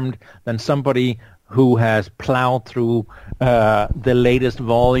better armed than somebody who has plowed through the latest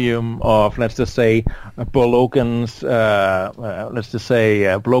volume of, let's just say, Bologan's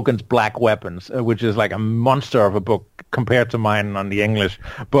Black Weapons, which is like a monster of a book compared to mine on the English,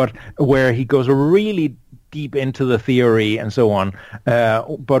 but where he goes really deep into the theory and so on,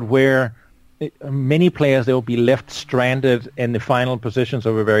 but where many players, they will be left stranded in the final positions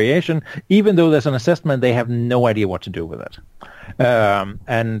of a variation, even though there's an assessment, they have no idea what to do with it.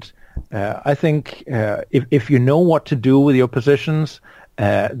 I think if you know what to do with your positions,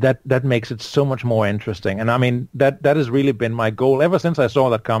 that makes it so much more interesting. And I mean, that has really been my goal ever since I saw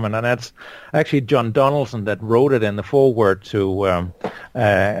that comment. And that's actually John Donaldson that wrote it in the foreword to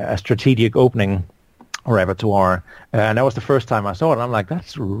a strategic opening repertoire. And that was the first time I saw it. And I'm like,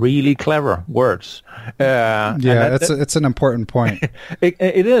 that's really clever words. It's an important point.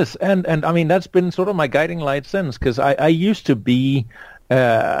 It is. And I mean, that's been sort of my guiding light since, because I used to be...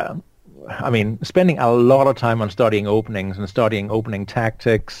 spending a lot of time on studying openings and studying opening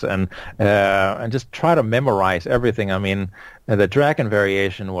tactics and just try to memorize everything. I mean, the Dragon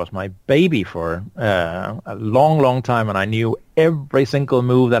variation was my baby for a long, long time, and I knew every single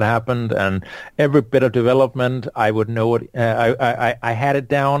move that happened and every bit of development. I would know it. I had it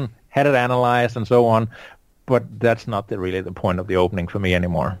down, had it analyzed, and so on. But that's not really the point of the opening for me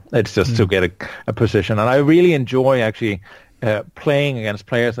anymore. It's just to get a position, and I really enjoy actually playing against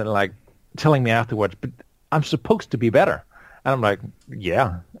players that are like telling me afterwards, but I'm supposed to be better. And I'm like,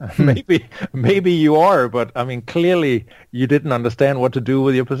 yeah, maybe you are, but I mean, clearly you didn't understand what to do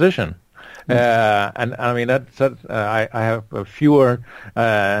with your position. And I mean, I have fewer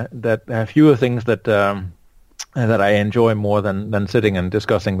things that I enjoy more than sitting and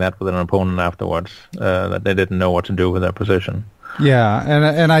discussing that with an opponent afterwards, that they didn't know what to do with their position. Yeah,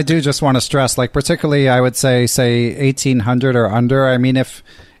 and I do just want to stress, like, particularly I would say 1800 or under. I mean,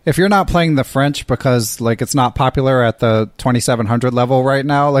 if you're not playing the French because, like, it's not popular at the 2700 level right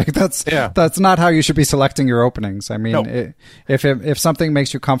now, like, that's not how you should be selecting your openings. I mean, no. If something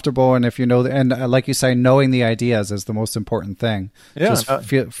makes you comfortable, and if you know, and like you say, knowing the ideas is the most important thing. Yeah, just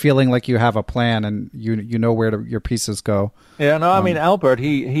feeling like you have a plan and you know where your pieces go. Yeah, no, I mean, Albert,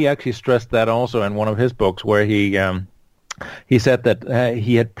 he actually stressed that also in one of his books, where he said that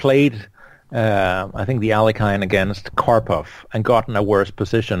he had played, I think, the Alekhine against Karpov and gotten a worse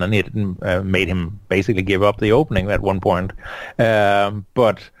position, and it made him basically give up the opening at one point.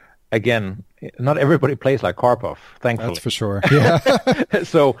 But again, not everybody plays like Karpov, thankfully. That's for sure. Yeah.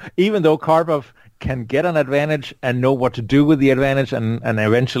 So even though Karpov can get an advantage and know what to do with the advantage and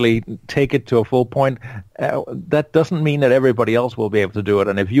eventually take it to a full point, that doesn't mean that everybody else will be able to do it.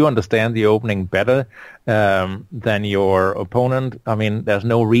 And if you understand the opening better than your opponent, I mean, there's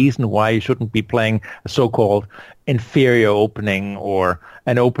no reason why you shouldn't be playing a so-called inferior opening or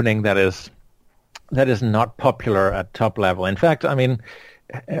an opening that is not popular at top level. In fact, I mean,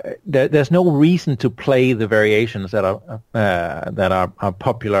 there's no reason to play the variations that are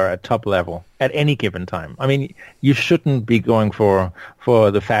popular at top level at any given time. I mean, you shouldn't be going for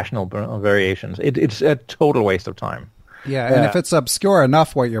the fashionable variations. It's a total waste of time. Yeah, and if it's obscure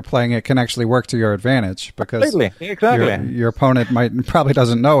enough what you're playing, it can actually work to your advantage because exactly. Your opponent probably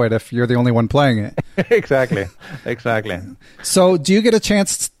doesn't know it if you're the only one playing it. Exactly. So, do you get a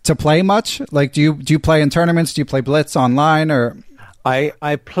chance to play much? Like, do you play in tournaments? Do you play Blitz online or?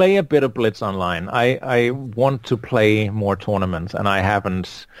 I play a bit of Blitz online. I want to play more tournaments, and I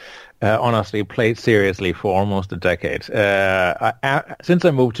haven't honestly played seriously for almost a decade. Since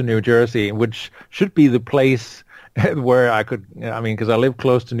I moved to New Jersey, which should be the place where I could, I mean, because I live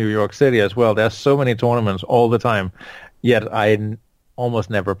close to New York City as well. There's so many tournaments all the time, yet I almost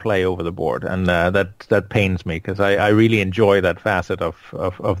never play over the board, and that pains me because I really enjoy that facet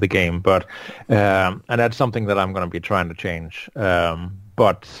of the game. But and that's something that I'm going to be trying to change.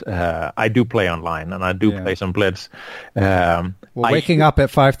 But I do play online, and I do play some Blitz. Waking up at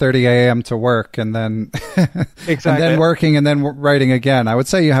 5:30 a.m. to work, and then exactly. and then working, and then writing again. I would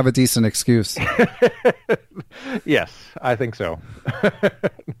say you have a decent excuse. Yes, I think so.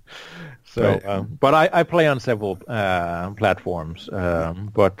 So, but I play on several platforms,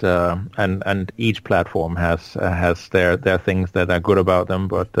 but and each platform has their things that are good about them.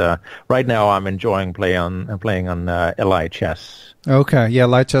 But right now, I'm enjoying playing on LI Chess. Okay, yeah,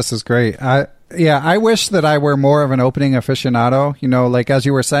 light chess is great. I wish that I were more of an opening aficionado. You know, like as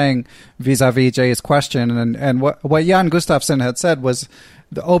you were saying, vis-a-vis Jay's question, and what Jan Gustafsson had said was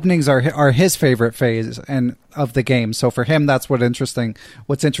the openings are his favorite phase and of the game. So for him, that's what's interesting.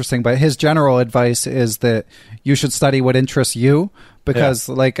 But his general advice is that you should study what interests you. Because,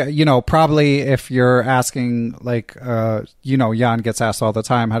 probably if you're asking, Jan gets asked all the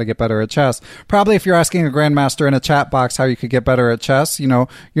time how to get better at chess. Probably if you're asking a grandmaster in a chat box how you could get better at chess, you're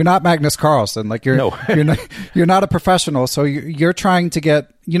not Magnus Carlsen. Like, you're not a professional. So you're trying to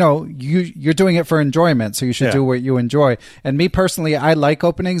get, you're doing it for enjoyment. So you should do what you enjoy. And me personally, I like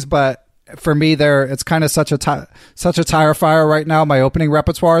openings, but for me, it's kind of such a tire fire right now, my opening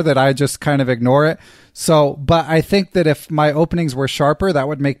repertoire, that I just kind of ignore it. So, but I think that if my openings were sharper, that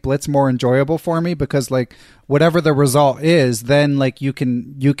would make Blitz more enjoyable for me because, like, whatever the result is, then like you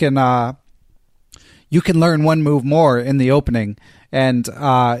can learn one move more in the opening, and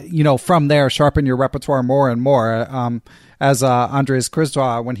from there sharpen your repertoire more and more. As Andres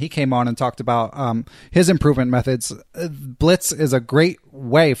Kristoa, when he came on and talked about his improvement methods, Blitz is a great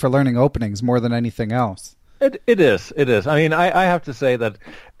way for learning openings more than anything else. It is. I mean, I have to say that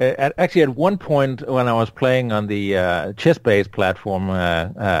at one point when I was playing on the chess-based platform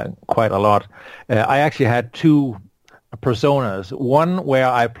quite a lot, I actually had two personas. One where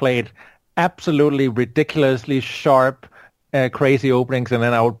I played absolutely ridiculously sharp, crazy openings, and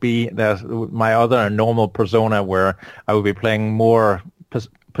then there's my other normal persona where I would be playing more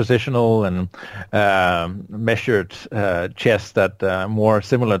positional and measured chess that more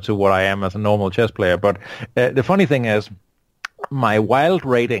similar to what I am as a normal chess player. But the funny thing is, my wild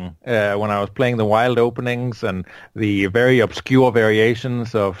rating when I was playing the wild openings and the very obscure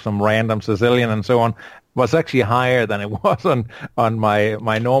variations of some random Sicilian and so on was actually higher than it was on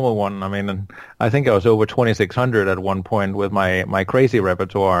my normal one. I mean, I think I was over 2,600 at one point with my crazy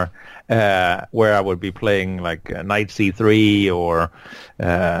repertoire, where I would be playing like knight c3 or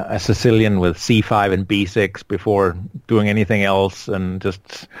a Sicilian with c5 and b6 before doing anything else, and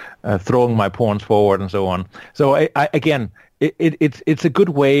just throwing my pawns forward and so on. So again, it's a good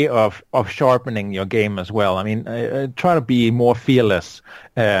way of sharpening your game as well. I mean, try to be more fearless,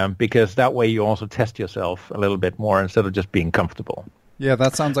 because that way you also test yourself a little bit more instead of just being comfortable. Yeah,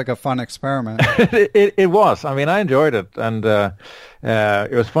 that sounds like a fun experiment. It was. I mean, I enjoyed it, and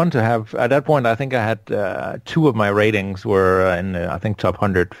it was fun to have. At that point, I think I had two of my ratings were in, I think, top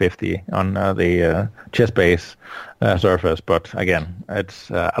 150 on the chess-based surface. But again, it's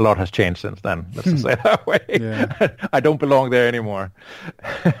a lot has changed since then. Let's just say it that way. Yeah. I don't belong there anymore.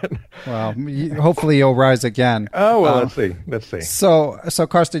 Well, hopefully you'll rise again. Oh well, let's see. So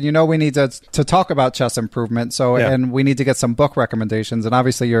Carsten, we need to talk about chess improvement. So and we need to get some book recommendations. And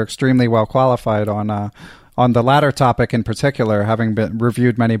obviously, you're extremely well qualified on the latter topic in particular, having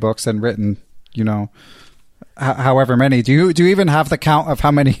reviewed many books and written, however many. Do you even have the count of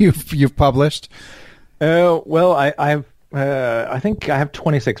how many you've published? Well, I think I have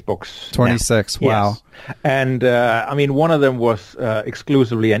 26 books. 26. Now. Wow. Yes. And I mean, one of them was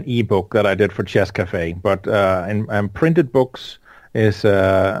exclusively an ebook that I did for Chess Cafe, but in printed books is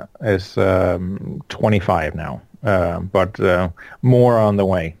 25 now. But more on the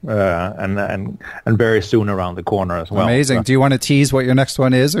way, and very soon around the corner as well. Amazing. So. Do you want to tease what your next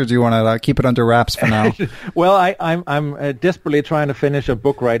one is, or do you want to keep it under wraps for now? Well, I'm desperately trying to finish a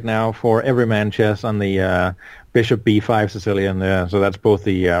book right now for Everyman Chess on the Bishop B5 Sicilian. So that's both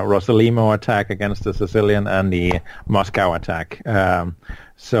the Rossolimo attack against the Sicilian and the Moscow attack.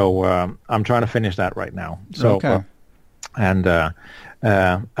 So I'm trying to finish that right now. So, okay.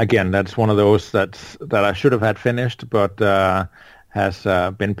 Again, that's one of those that I should have had finished, but has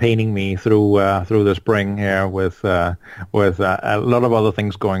been paining me through the spring here with a lot of other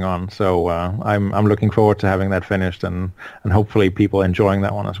things going on. So I'm looking forward to having that finished and hopefully people enjoying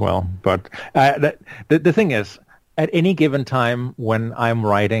that one as well. But the thing is, at any given time when I'm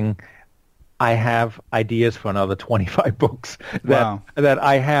writing, I have ideas for another 25 books that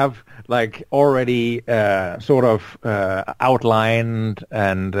I have like already sort of outlined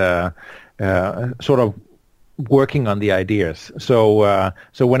and sort of working on the ideas. So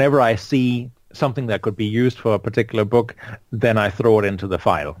whenever I see something that could be used for a particular book, then I throw it into the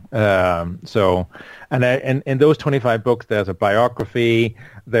file. And in those 25 books, there's a biography,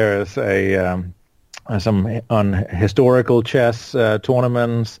 there's some on historical chess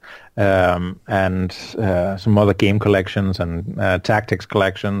tournaments, and some other game collections and tactics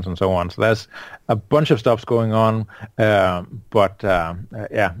collections and so on. So there's a bunch of stuff going on, but I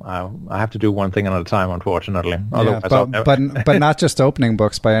have to do one thing at a time, unfortunately. But not just opening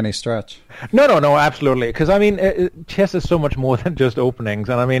books by any stretch. No, absolutely. Because I mean, chess is so much more than just openings.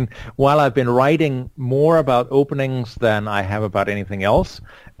 And I mean, while I've been writing more about openings than I have about anything else,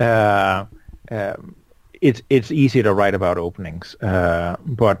 it's easy to write about openings,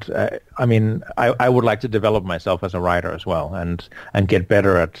 but I mean, I would like to develop myself as a writer as well, and get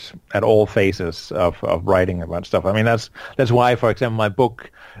better at all phases of writing about stuff. I mean, that's why, for example, my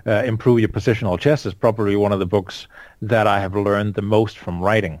book "Improve Your Positional Chess" is probably one of the books that I have learned the most from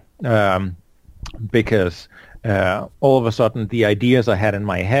writing, because all of a sudden the ideas I had in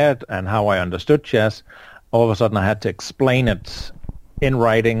my head and how I understood chess, all of a sudden I had to explain it in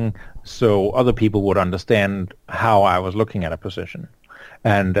writing, so other people would understand how I was looking at a position,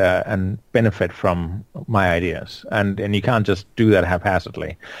 and benefit from my ideas. And you can't just do that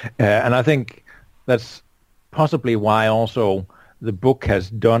haphazardly. And I think that's possibly why also the book has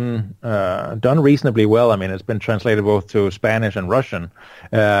done reasonably well. I mean, it's been translated both to Spanish and Russian.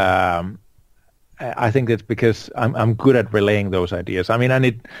 I think it's because I'm good at relaying those ideas. I mean,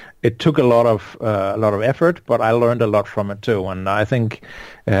 and it took a lot of effort, but I learned a lot from it too. And I think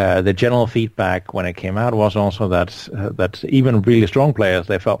the general feedback when it came out was also that even really strong players,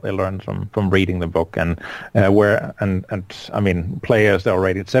 they felt they learned from reading the book. And I mean, players that were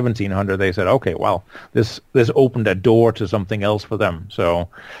rated 1700, they said, okay, well, this opened a door to something else for them. So.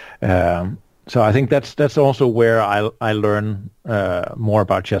 So I think that's also where I learn more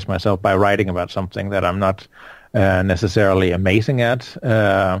about chess myself, by writing about something that I'm not necessarily amazing at,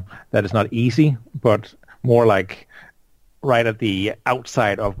 that is not easy, but more like right at the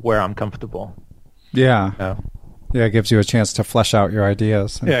outside of where I'm comfortable. Yeah. It gives you a chance to flesh out your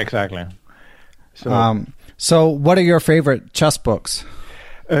ideas. Yeah, exactly. So what are your favorite chess books?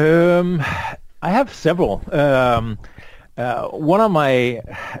 I have several. One of my...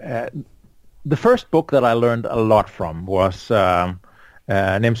 the first book that I learned a lot from was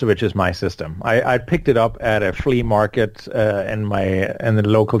Nimzovich's My System. I picked it up at a flea market in the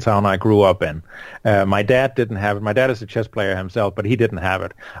local town I grew up in. My dad didn't have it. My dad is a chess player himself, but he didn't have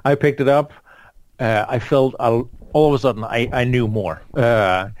it. I picked it up. I felt all of a sudden I knew more.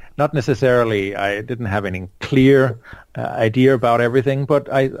 Not necessarily, I didn't have any clear idea about everything,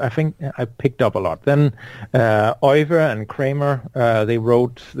 but I think I picked up a lot. Then Euwe and Kramer, they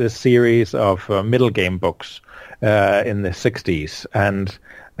wrote this series of middle game books in the 60s, and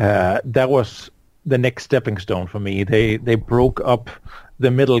that was the next stepping stone for me. They broke up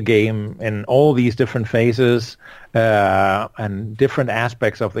the middle game in all these different phases and different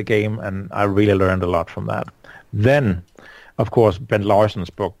aspects of the game, and I really learned a lot from that. Then, of course, Bent Larsen's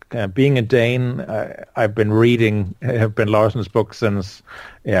book. Being a Dane, I've been reading Bent Larsen's book since,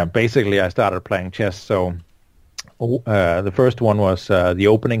 basically I started playing chess. So the first one was The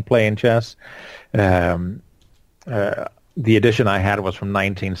Opening Play in Chess. the edition I had was from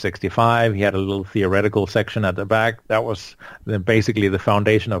 1965. He had a little theoretical section at the back. That was basically the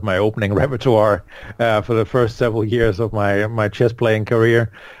foundation of my opening repertoire for the first several years of my chess playing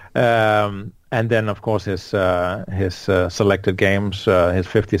career. And then, of course, his selected games, his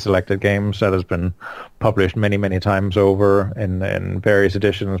 50 selected games that has been published many, many times over in various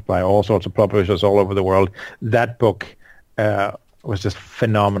editions by all sorts of publishers all over the world. That book was just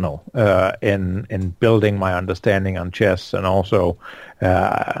phenomenal in building my understanding on chess and also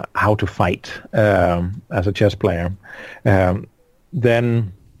how to fight as a chess player.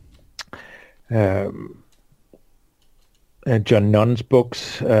 Then John Nunn's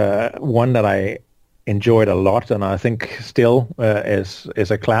books, one that I enjoyed a lot and I think still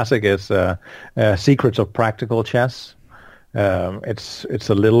is a classic, is Secrets of Practical Chess. It's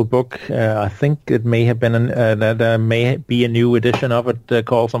a little book. I think it may have been there may be a new edition of it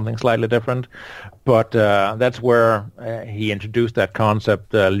called something slightly different, but that's where he introduced that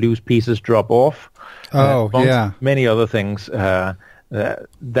concept: lose pieces, drop off. Many other things.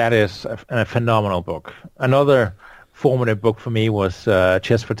 That is a phenomenal book. Another formative book for me was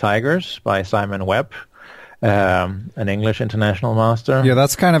Chess for Tigers by Simon Webb, an English international master. Yeah,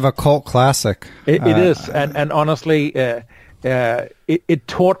 that's kind of a cult classic. It is, and honestly, it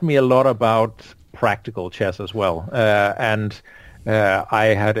taught me a lot about practical chess as well. I've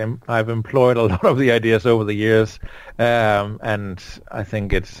employed a lot of the ideas over the years, and I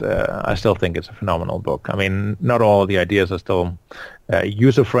think I still think it's a phenomenal book. I mean, not all the ideas are still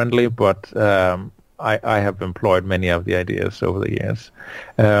user friendly, but I have employed many of the ideas over the years.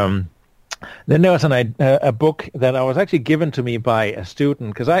 Then there was a book that I was actually given to me by a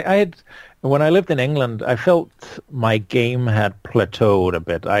student, because I had, when I lived in England, I felt my game had plateaued a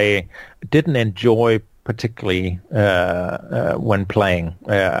bit. I didn't enjoy particularly when playing.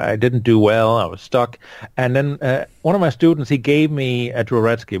 I didn't do well. I was stuck. And then one of my students, he gave me a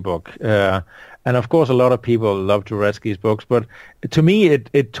Dvoretsky book. And of course, a lot of people love Dvoretsky's books, but to me,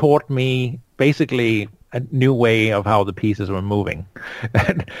 it taught me basically a new way of how the pieces were moving.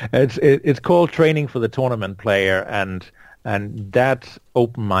 It's called Training for the Tournament Player, and that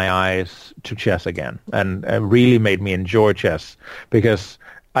opened my eyes to chess again, and really made me enjoy chess, because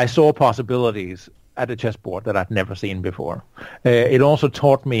I saw possibilities at a chessboard that I'd never seen before. It also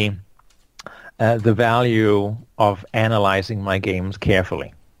taught me the value of analyzing my games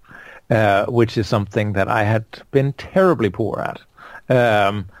carefully, which is something that I had been terribly poor at.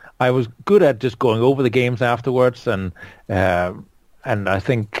 I was good at just going over the games afterwards, and I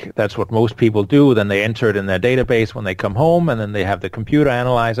think that's what most people do. Then they enter it in their database when they come home, and then they have the computer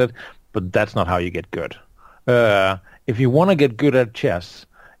analyze it. But that's not how you get good. If you want to get good at chess,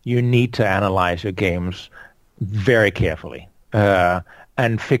 you need to analyze your games very carefully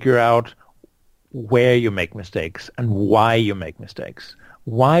and figure out where you make mistakes and why you make mistakes.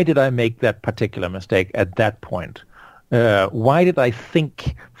 Why did I make that particular mistake at that point? Why did I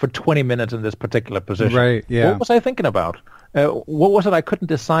think for 20 minutes in this particular position? Right, yeah. What was I thinking about? What was it I couldn't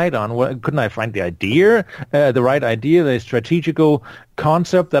decide on? Couldn't I find the idea, the right idea, the strategical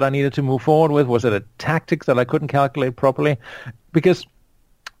concept that I needed to move forward with? Was it a tactics that I couldn't calculate properly? Because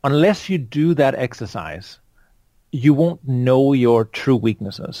unless you do that exercise, you won't know your true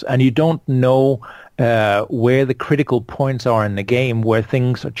weaknesses, and you don't know where the critical points are in the game, where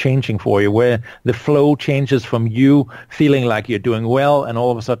things are changing for you, where the flow changes from you feeling like you're doing well, and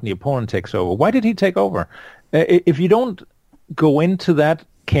all of a sudden the opponent takes over. Why did he take over? If you don't go into that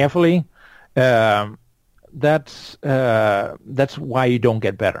carefully, that's why you don't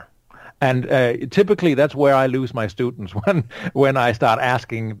get better. And typically, that's where I lose my students when I start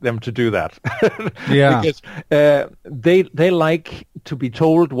asking them to do that. Yeah, because they like to be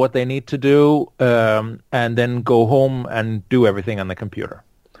told what they need to do, and then go home and do everything on the computer.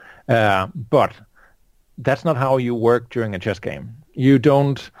 But that's not how you work during a chess game. You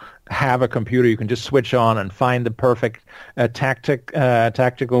don't have a computer you can just switch on and find the perfect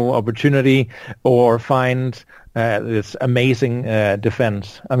tactical opportunity, or find this amazing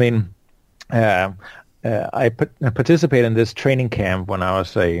defense. I mean, I participated in this training camp when I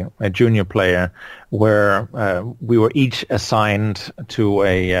was a junior player, where we were each assigned to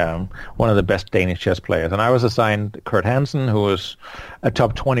one of the best Danish chess players, and I was assigned Kurt Hansen, who was a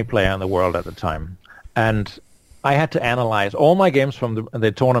top 20 player in the world at the time. And I had to analyze all my games from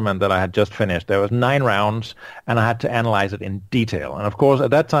the tournament that I had just finished. There was 9 rounds, and I had to analyze it in detail. And of course,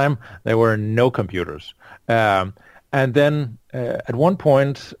 at that time, there were no computers. And then at one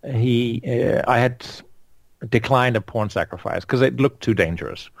point, I had declined a pawn sacrifice because it looked too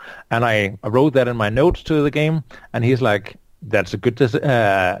dangerous. And I wrote that in my notes to the game, and he's like, that's a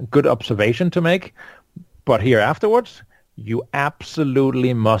good observation to make, but here afterwards, you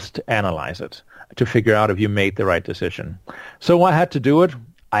absolutely must analyze it to figure out if you made the right decision. So I had to do it.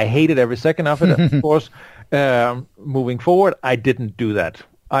 I hated every second of it, of course. Moving forward, I didn't do that.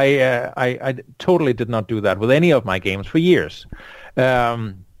 I totally did not do that with any of my games for years.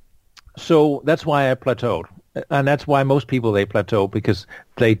 So that's why I plateaued. And that's why most people, they plateau, because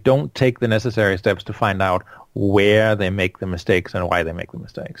they don't take the necessary steps to find out where they make the mistakes and why they make the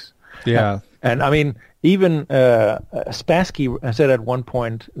mistakes. Yeah. And I mean, even Spassky said at one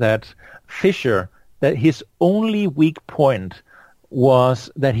point that Fischer, that his only weak point was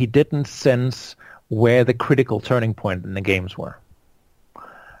that he didn't sense where the critical turning point in the games were.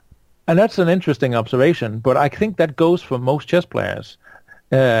 And that's an interesting observation, but I think that goes for most chess players.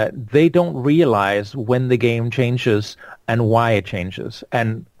 They don't realize when the game changes and why it changes,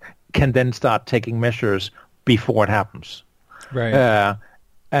 and can then start taking measures before it happens. Right.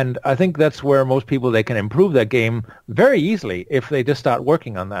 And I think that's where most people, they can improve their game very easily if they just start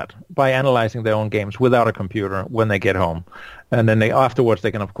working on that by analyzing their own games without a computer when they get home. And then afterwards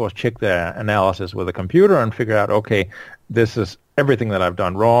they can, of course, check their analysis with a computer and figure out, okay, this is everything that I've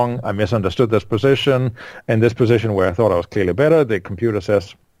done wrong. I misunderstood this position. And this position where I thought I was clearly better, the computer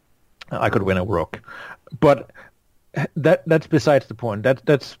says I could win a rook. But that's besides the point.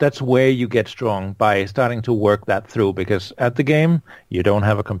 That's where you get strong, by starting to work that through, because at the game you don't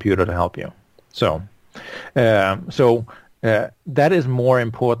have a computer to help you. So that is more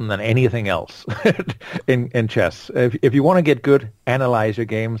important than anything else in chess. If you want to get good, analyze your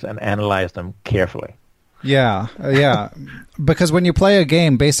games and analyze them carefully. Yeah. Because when you play a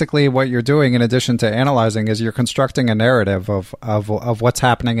game, basically what you're doing, in addition to analyzing, is you're constructing a narrative of what's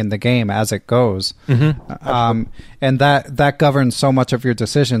happening in the game as it goes. Mm-hmm. And that governs so much of your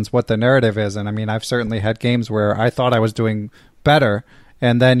decisions, what the narrative is. And I mean, I've certainly had games where I thought I was doing better,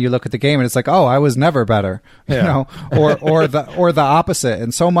 and then you look at the game and it's like, oh, I was never better, yeah. or the opposite.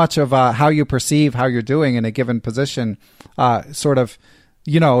 And so much of how you perceive how you're doing in a given position, sort of.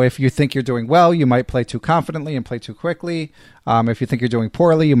 If you think you're doing well, you might play too confidently and play too quickly. If you think you're doing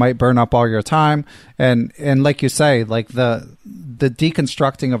poorly, you might burn up all your time. And like you say, like the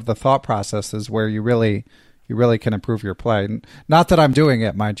deconstructing of the thought process is where you really can improve your play. Not that I'm doing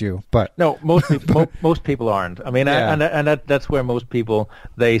it, mind you, but no, most people aren't. I mean, yeah. That's where most people,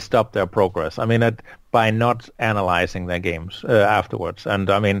 they stop their progress. I mean, by not analyzing their games afterwards. And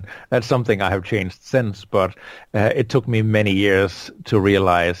I mean, that's something I have changed since, but it took me many years to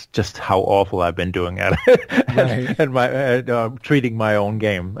realize just how awful I've been doing at it, right. and my treating my own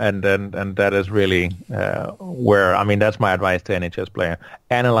game. And that is really where, I mean, that's my advice to any chess player.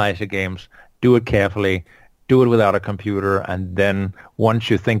 Analyze your games, do it carefully, do it without a computer, and then once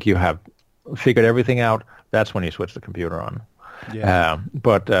you think you have figured everything out, that's when you switch the computer on. Yeah.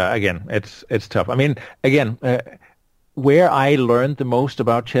 But again, it's tough. I mean, again, where I learned the most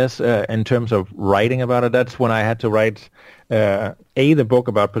about chess in terms of writing about it, that's when I had to write the book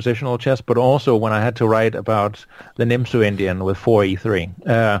about positional chess, but also when I had to write about the Nimzo Indian with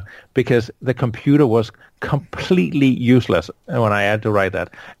 4e3, because the computer was completely useless when I had to write that.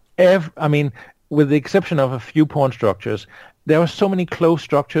 I mean, with the exception of a few pawn structures, there were so many close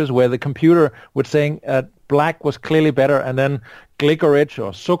structures where the computer would saying black was clearly better, and then Gligorich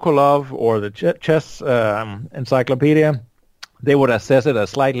or Sokolov or the chess encyclopedia, they would assess it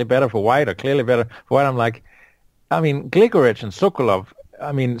as slightly better for white or clearly better for white. I'm like, I mean, Gligorich and Sokolov,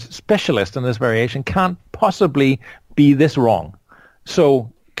 I mean, specialists in this variation, can't possibly be this wrong.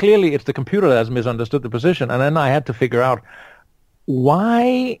 So clearly it's the computer that has misunderstood the position. And then I had to figure out,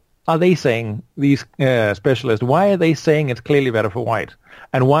 why are they saying, these specialists, why are they saying it's clearly better for white?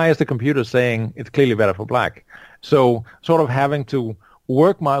 And why is the computer saying it's clearly better for black? So sort of having to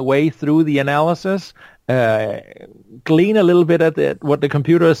work my way through the analysis, glean a little bit at what the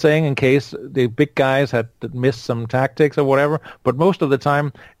computer is saying in case the big guys had missed some tactics or whatever. But most of the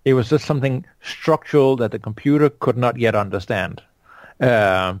time, it was just something structural that the computer could not yet understand.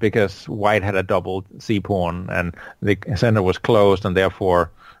 Because white had a double c-pawn and the center was closed, and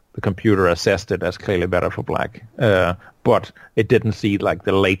therefore the computer assessed it as clearly better for black, but it didn't see like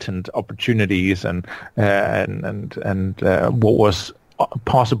the latent opportunities and what was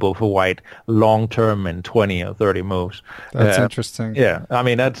possible for white long term in 20 or 30 moves. That's interesting. Yeah, I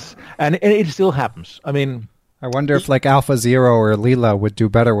mean and it still happens. I mean, I wonder if like Alpha Zero or Leela would do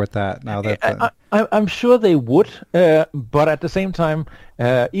better with that now that I'm sure they would, but at the same time,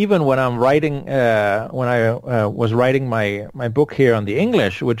 even when I'm writing, when I was writing my book here on the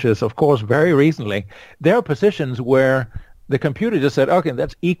English, which is of course very recently, there are positions where the computer just said, okay,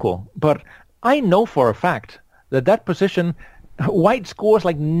 that's equal. But I know for a fact that position, white scores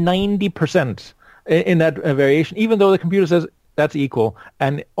like 90%. in that variation, even though the computer says that's equal,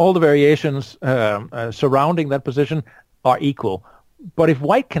 and all the variations surrounding that position are equal. But if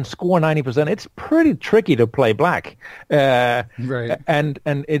white can score 90%, it's pretty tricky to play black. Right. And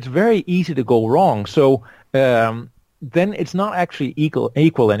it's very easy to go wrong. So then it's not actually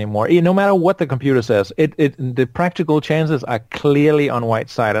equal anymore. No matter what the computer says, the practical chances are clearly on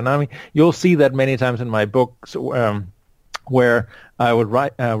white's side. And I mean, you'll see that many times in my books where I would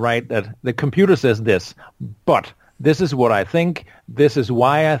write that the computer says this, but this is what I think. This is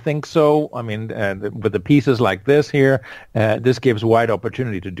why I think so. I mean, with the pieces like this here, this gives white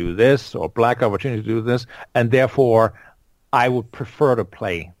opportunity to do this or black opportunity to do this, and therefore I would prefer to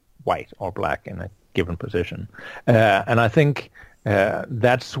play white or black in a given position. And I think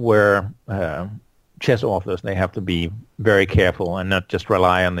that's where chess authors, they have to be very careful and not just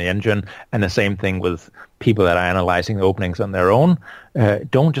rely on the engine. And the same thing with people that are analyzing openings on their own.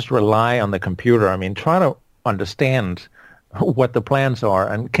 Don't just rely on the computer. I mean, try to understand what the plans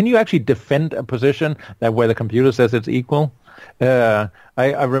are, and can you actually defend a position that where the computer says it's equal? I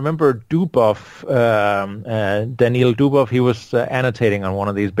remember Dubov, Daniil Dubov, he was annotating on one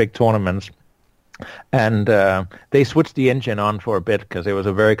of these big tournaments, and they switched the engine on for a bit because it was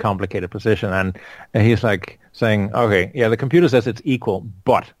a very complicated position, and he's like saying, okay, yeah, the computer says it's equal,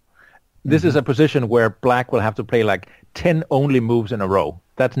 but this is a position where black will have to play like 10 only moves in a row.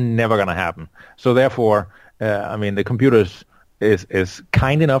 That's never going to happen. So therefore, I mean, the computer is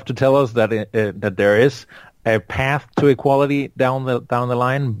kind enough to tell us that that there is a path to equality down the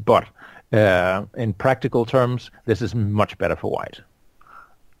line, but in practical terms, this is much better for white.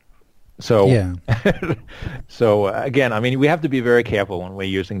 So, yeah. So again, I mean, we have to be very careful when we're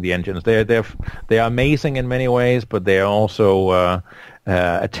using the engines. They are amazing in many ways, but they are also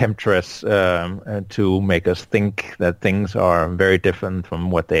a temptress to make us think that things are very different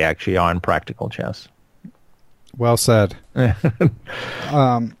from what they actually are in practical chess. Well said.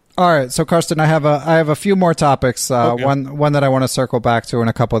 All right, so Carsten, I have a few more topics. Okay. One that I want to circle back to, and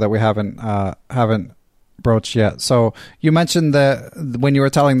a couple that we haven't broached yet. So you mentioned that when you were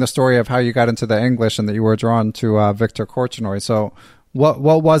telling the story of how you got into the English and that you were drawn to Victor Korchnoi. So what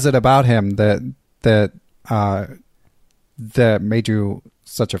was it about him that made you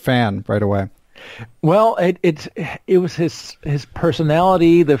such a fan right away? Well, it was his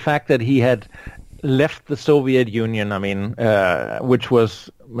personality, the fact that he had left the Soviet Union. I mean, which was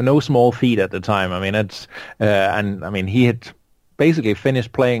no small feat at the time. I mean, and I mean, he had basically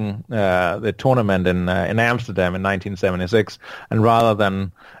finished playing the tournament in Amsterdam in 1976, and rather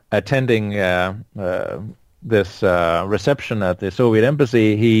than attending this reception at the Soviet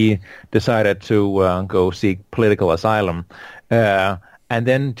embassy, he decided to go seek political asylum. And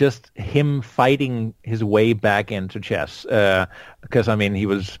then just him fighting his way back into chess, because I mean, he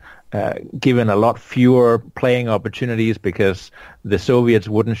was given a lot fewer playing opportunities because the Soviets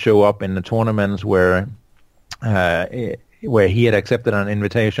wouldn't show up in the tournaments where he had accepted an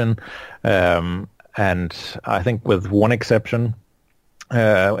invitation, and I think with one exception, in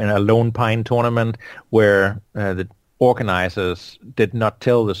a Lone Pine tournament where the organizers did not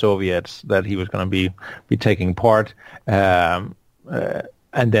tell the Soviets that he was going to be taking part,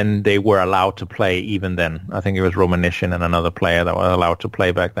 and then they were allowed to play even then. I think it was Romanishin and another player that were allowed to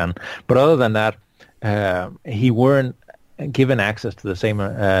play back then. But other than that, he weren't given access to the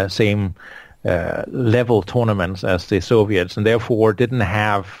same level tournaments as the Soviets, and therefore didn't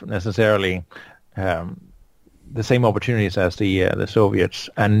have necessarily the same opportunities as the Soviets.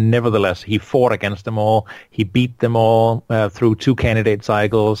 And nevertheless, he fought against them all. He beat them all through 2 candidate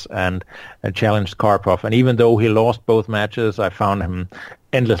cycles and challenged Karpov. And even though he lost both matches, I found him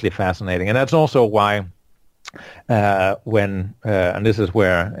endlessly fascinating. And that's also why when and this is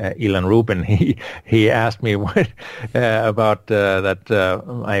where Ilan Rubin he asked me about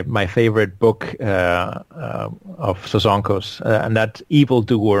that my favorite book of Sosonko's, and that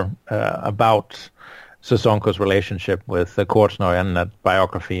Evildoer, about Sosonko's relationship with Korchnoi, and that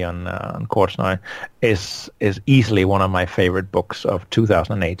biography on Korchnoi is easily one of my favorite books of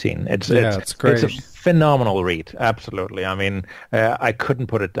 2018. It's great. It's a phenomenal read. Absolutely. I mean, I couldn't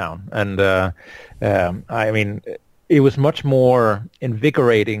put it down. And I mean, it was much more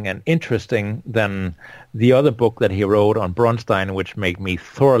invigorating and interesting than the other book that he wrote on Bronstein, which made me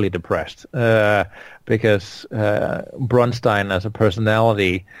thoroughly depressed, because Bronstein as a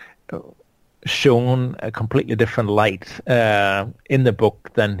personality shown a completely different light in the book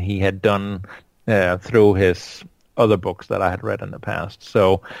than he had done through his other books that I had read in the past.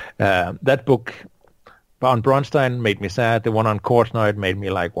 So that book on Bronstein made me sad. The one on Kortsnøy made me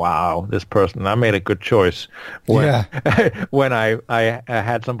like, wow, this person, I made a good choice. When, when I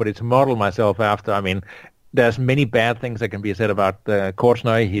had somebody to model myself after. I mean, there's many bad things that can be said about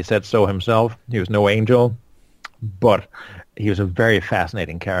Kortsnøy. He said so himself. He was no angel, but he was a very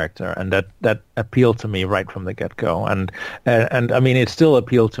fascinating character, and that appealed to me right from the get-go. And I mean, it still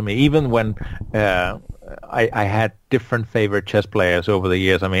appealed to me, even when I had different favorite chess players over the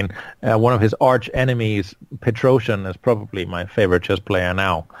years. I mean, one of his arch enemies, Petrosian, is probably my favorite chess player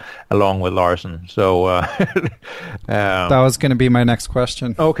now, along with Larsen. So that was going to be my next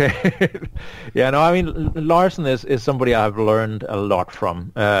question. Okay. Yeah, no, I mean, Larsen is somebody I've learned a lot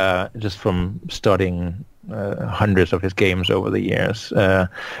from, just from studying hundreds of his games over the years.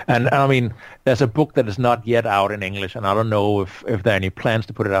 And I mean, there's a book that is not yet out in English, and I don't know if there are any plans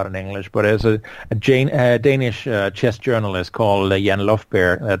to put it out in English, but there's a Danish chess journalist called Jan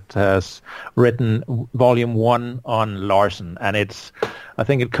Lofberg that has written volume 1 on Larsen, and I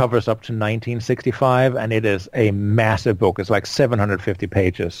think it covers up to 1965, and it is a massive book. It's like 750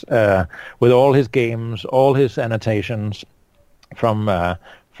 pages with all his games, all his annotations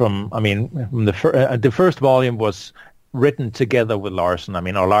the first volume was written together with Larsen. I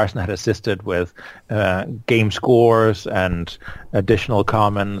mean, Larsen had assisted with game scores and additional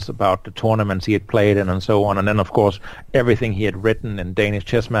comments about the tournaments he had played in and so on. And then, of course, everything he had written in Danish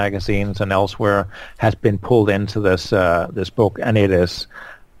chess magazines and elsewhere has been pulled into this book, and it is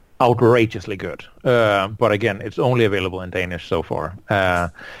outrageously good. But again, it's only available in Danish so far.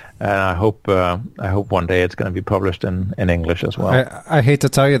 And I hope one day it's going to be published in English as well. I hate to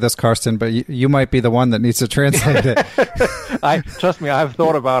tell you this, Carsten, but you might be the one that needs to translate it. Trust me, I've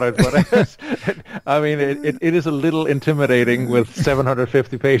thought about it, but I mean, it is a little intimidating with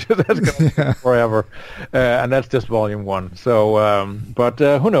 750 pages. That's going to take forever, and that's just volume 1. So, but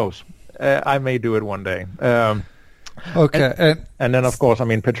who knows? I may do it one day. Okay, and then of course, I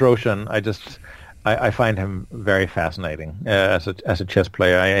mean, Petrosian, I find him very fascinating as a chess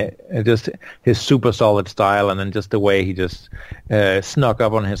player. Just his super solid style, and then just the way he just snuck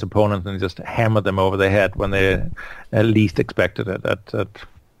up on his opponents and just hammered them over the head when they least expected it.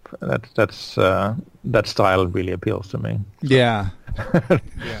 That style really appeals to me. Yeah,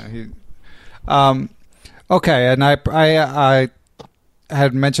 yeah. Okay, and I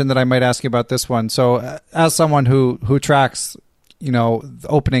had mentioned that I might ask you about this one. So, as someone who tracks,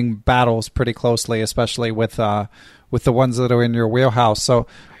 opening battles pretty closely, especially with the ones that are in your wheelhouse. So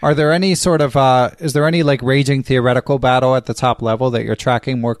are there any sort of, is there any like raging theoretical battle at the top level that you're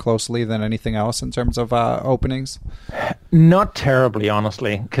tracking more closely than anything else in terms of openings? Not terribly,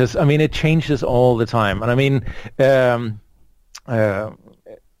 honestly, because, I mean, it changes all the time. And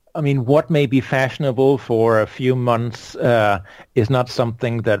I mean, what may be fashionable for a few months is not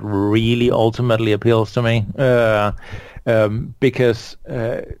something that really ultimately appeals to me. Because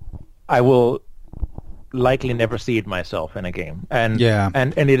I will likely never see it myself in a game, and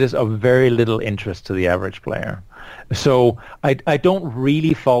it is of very little interest to the average player. So I don't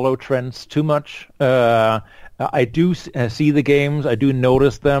really follow trends too much. I do see the games, I do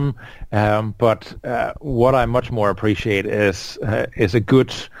notice them, but what I much more appreciate is a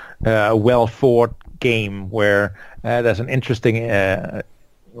good, well fought game where there's an interesting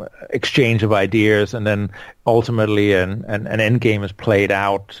exchange of ideas, and then ultimately an end game is played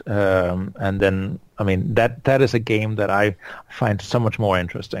out, and then, I mean, that is a game that I find so much more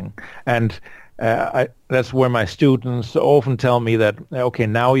interesting. And that's where my students often tell me that, okay,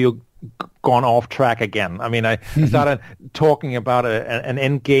 now you've gone off track again. I mean, I started talking about an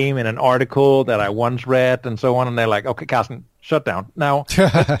end game in an article that I once read and so on, and they're like, okay, Carsten, shut down. Now,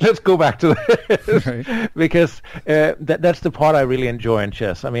 let's go back to this. Right. Because that's the part I really enjoy in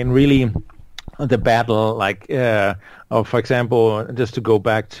chess. I mean, really, the battle, like, for example, just to go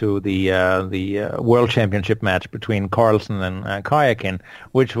back to the World Championship match between Carlsen and Karjakin,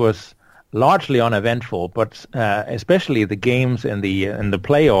 which was largely uneventful, but especially the games in the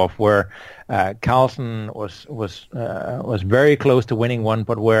playoff where Carlsen was very close to winning one,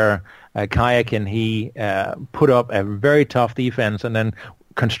 but where Karjakin, he put up a very tough defense and then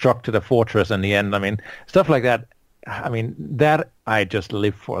constructed a fortress in the end. I mean, stuff like that. I mean, that I just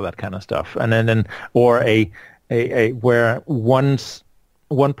live for, that kind of stuff. And then or a where one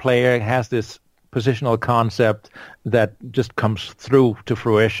player has this positional concept that just comes through to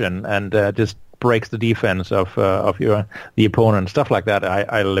fruition and just breaks the defense of the opponent, stuff like that.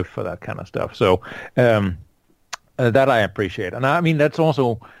 I live for that kind of stuff. So that I appreciate, and I mean that's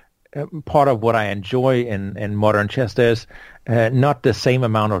also part of what I enjoy in modern chess. There's not the same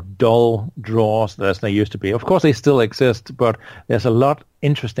amount of dull draws as there used to be. Of course, they still exist, but there's a lot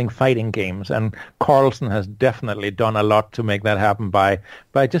interesting fighting games, and Carlsen has definitely done a lot to make that happen by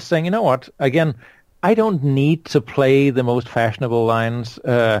just saying, you know what, again, I don't need to play the most fashionable lines.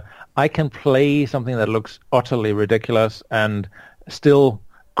 I can play something that looks utterly ridiculous and still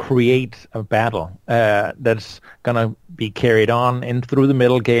create a battle that's going to be carried on in through the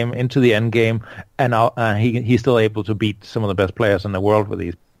middle game into the end game, and he's still able to beat some of the best players in the world with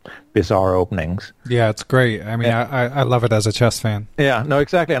these bizarre openings. Yeah, it's great. I mean, I love it as a chess fan. Yeah, no,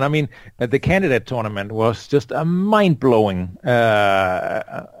 exactly. And I mean, the candidate tournament was just a mind-blowing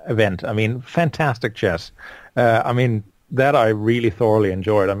event. I mean, fantastic chess. I mean, that I really thoroughly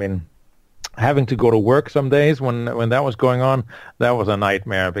enjoyed. I mean, having to go to work some days when that was going on, that was a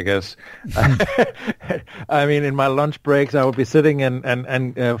nightmare because, I mean, in my lunch breaks, I would be sitting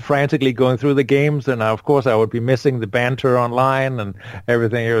and frantically going through the games, and of course, I would be missing the banter online and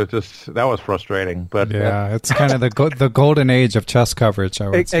everything. It was just, that was frustrating. But yeah, it's kind of the golden age of chess coverage, I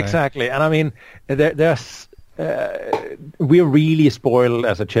would say. Exactly, and I mean, there's. We're really spoiled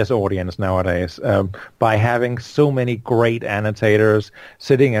as a chess audience nowadays by having so many great annotators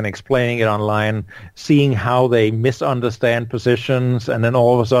sitting and explaining it online, seeing how they misunderstand positions, and then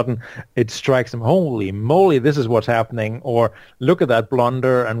all of a sudden it strikes them, holy moly, this is what's happening, or look at that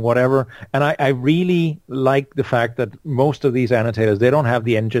blunder and whatever. And I really like the fact that most of these annotators, they don't have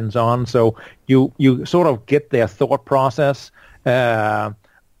the engines on, so you sort of get their thought process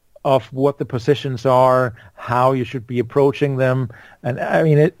of what the positions are, how you should be approaching them. And I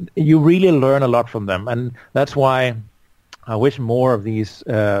mean, you really learn a lot from them. And that's why I wish more of these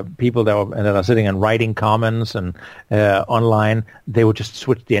people that are sitting and writing comments and online, they would just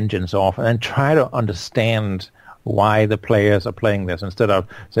switch the engines off and then try to understand why the players are playing this, instead of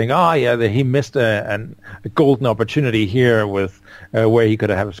saying, oh yeah, he missed a golden opportunity here with where he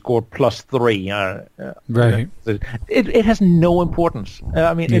could have scored +3. Right. It has no importance.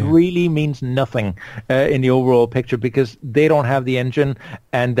 I mean, it really means nothing in the overall picture because they don't have the engine,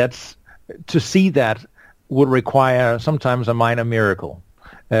 and to see that would require sometimes a minor miracle.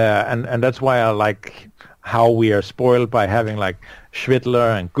 And that's why I like how we are spoiled by having like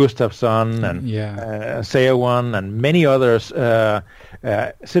Schwittler and Gustafsson and Seowan and many others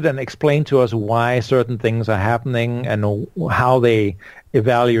sit and explain to us why certain things are happening and how they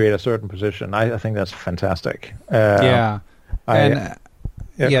evaluate a certain position. I think that's fantastic.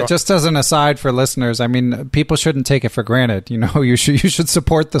 Just as an aside for listeners, I mean, people shouldn't take it for granted. You know, you should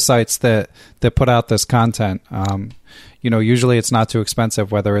support the sites that put out this content. You know, usually it's not too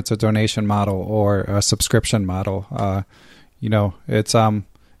expensive, whether it's a donation model or a subscription model. You know,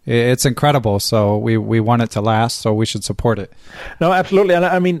 it's incredible. So we want it to last, so we should support it. No, absolutely. And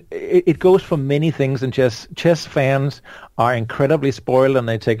I mean, it goes for many things in chess. Chess fans are incredibly spoiled, and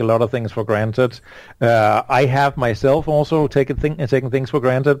they take a lot of things for granted. I have myself also taken things for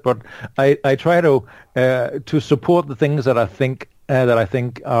granted, but I try to support the things that I think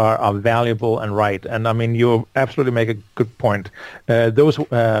are valuable and right. And I mean, you absolutely make a good point. Those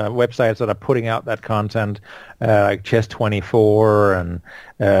websites that are putting out that content, like Chess24 and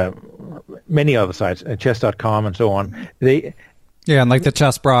many other sites, chess.com and so on, and like the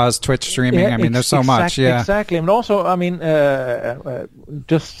Chess Bras, Twitch streaming. I mean, there's so much. Yeah, exactly. And also, I mean,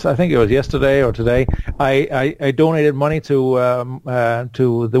 just I think it was yesterday or today, I donated money to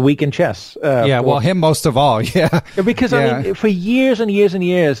the Week in Chess. Him most of all. Yeah, because I mean, for years and years and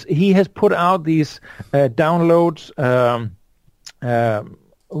years, he has put out these downloads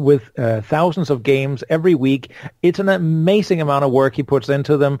with thousands of games every week. It's an amazing amount of work he puts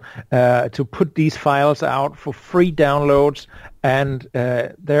into them to put these files out for free downloads. And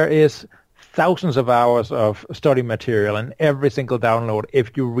there is thousands of hours of study material in every single download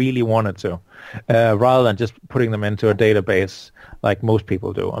if you really wanted to, rather than just putting them into a database like most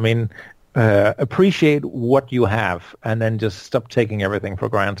people do. I mean, appreciate what you have and then just stop taking everything for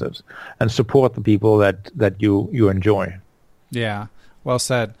granted and support the people that you enjoy. Yeah, well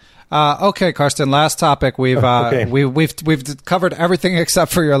said. Okay, Carsten. Last topic. We've covered everything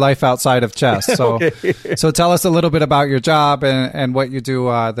except for your life outside of chess. So, so tell us a little bit about your job and what you do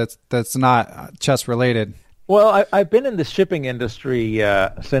that's not chess related. Well, I've been in the shipping industry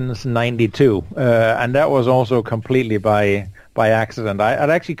since '92, and that was also completely by accident. I'd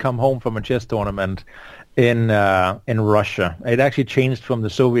actually come home from a chess tournament in Russia. It actually changed from the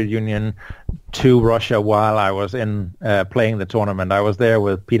Soviet Union to Russia while I was in playing the tournament. I was there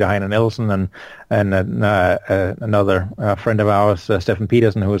with Peter Heine Nielsen and another friend of ours, Stefan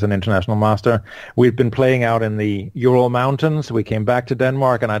Petersen, who was an international master. We'd been playing out in the Ural Mountains. We came back to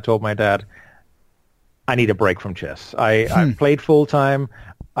Denmark, and I told my dad, I need a break from chess. I played full time.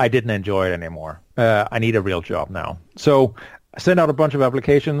 I didn't enjoy it anymore. I need a real job now. So I sent out a bunch of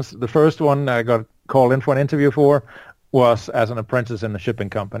applications. The first one I got called in for an interview for was as an apprentice in a shipping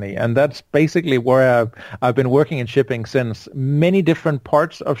company. And that's basically where I've been working in shipping since. Many different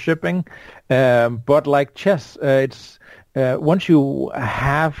parts of shipping. But like chess, it's once you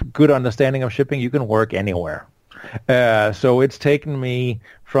have good understanding of shipping, you can work anywhere. So it's taken me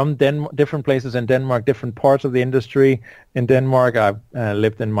from different places in Denmark, different parts of the industry in Denmark. I've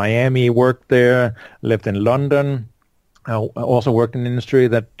lived in Miami, worked there, lived in London. I also worked in the industry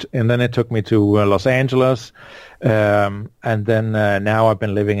and then it took me to Los Angeles, and then now I've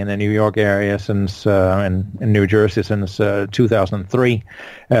been living in the New York area since in New Jersey since 2003.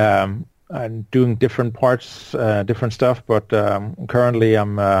 I'm doing different parts, different stuff, but currently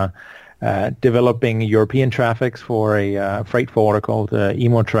I'm developing European traffics for a freight forwarder called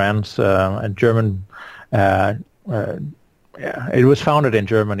Emotrans, a German. It was founded in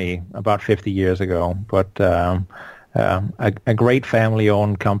Germany about 50 years ago, but a great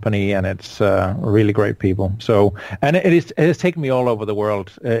family-owned company, and it's really great people. So, and it has taken me all over the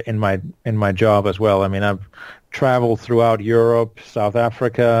world in my job as well. I mean, I've traveled throughout Europe, South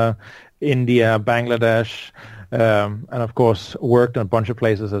Africa, India, Bangladesh, and of course worked in a bunch of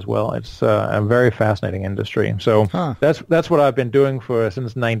places as well. It's a very fascinating industry. So that's what I've been doing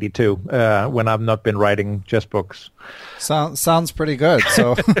since '92, when I've not been writing chess books. Sounds pretty good.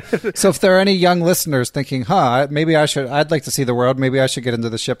 So, so if there are any young listeners thinking, maybe I'd like to see the world, maybe I should get into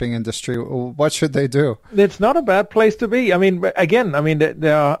the shipping industry, what should they do? It's not a bad place to be. I mean, again,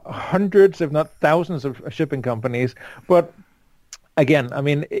 there are hundreds, if not thousands of shipping companies, but again, I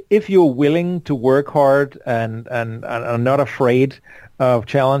mean, if you're willing to work hard and are not afraid of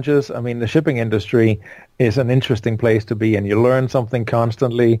challenges, I mean, the shipping industry is an interesting place to be, and you learn something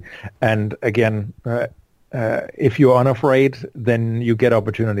constantly. And again, if you're unafraid, then you get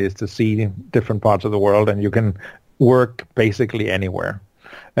opportunities to see different parts of the world, and you can work basically anywhere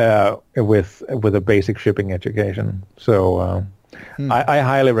with a basic shipping education. So I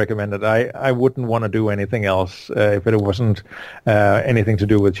highly recommend it. I wouldn't want to do anything else if it wasn't anything to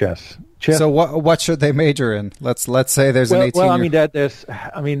do with chess. So what should they major in? Let's say there's an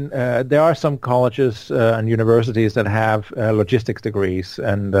 18-year... Well, there are some colleges and universities that have logistics degrees,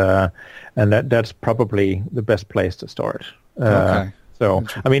 and that's probably the best place to start. Okay. So,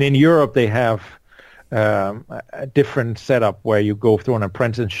 I mean, in Europe they have a different setup where you go through an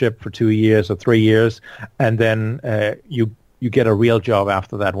apprenticeship for 2 years or 3 years, and then you get a real job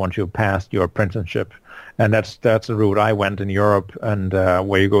after that once you've passed your apprenticeship. And that's the route I went in Europe, and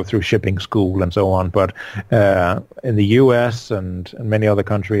where you go through shipping school and so on. But in the U.S. and many other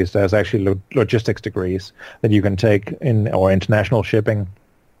countries, there's actually logistics degrees that you can take or international shipping,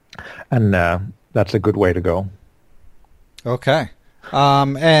 and that's a good way to go. Okay.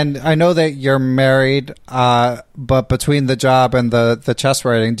 And I know that you're married, but between the job and the chess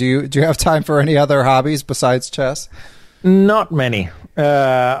writing, do you have time for any other hobbies besides chess? Not many.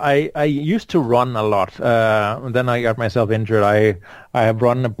 I used to run a lot. Then I got myself injured. I have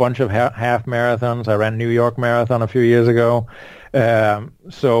run a bunch of half marathons. I ran New York Marathon a few years ago.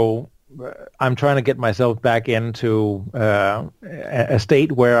 So I'm trying to get myself back into a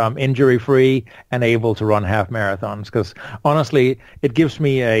state where I'm injury-free and able to run half marathons. Because honestly, it gives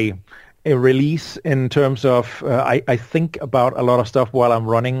me a release in terms of I think about a lot of stuff while I'm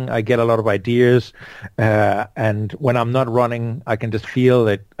running. I get a lot of ideas, and when I'm not running, I can just feel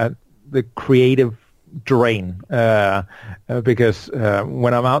that the creative drain, because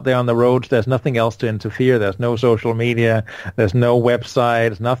when I'm out there on the roads, there's nothing else to interfere. There's no social media, there's no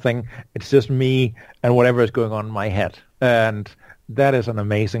websites, nothing. It's just me and whatever is going on in my head, and that is an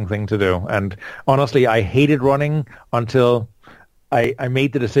amazing thing to do. And honestly, I hated running until I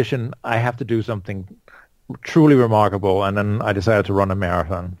made the decision I have to do something truly remarkable, and then I decided to run a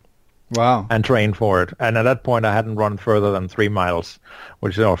marathon. Wow. And train for it. And at that point, I hadn't run further than 3 miles,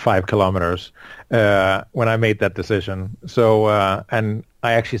 which is 5 kilometers, when I made that decision. So, and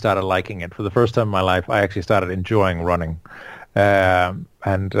I actually started liking it. For the first time in my life, I actually started enjoying running.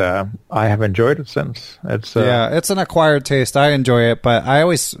 And I have enjoyed it since. It's an acquired taste. I enjoy it, but I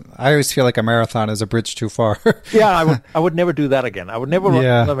always feel like a marathon is a bridge too far. Yeah, I would never do that again. I would never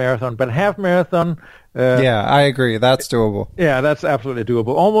run a marathon, but half marathon. I agree. That's doable. Yeah, that's absolutely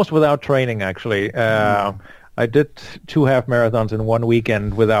doable. Almost without training, actually. I I did 2 half marathons in one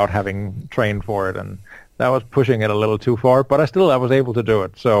weekend without having trained for it, and that was pushing it a little too far. But I was able to do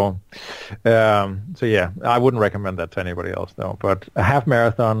it. So yeah, I wouldn't recommend that to anybody else though. But a half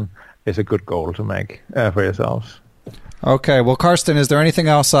marathon is a good goal to make for yourselves. Okay. Well, Carsten, is there anything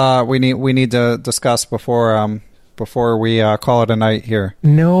else we need to discuss before we call it a night here?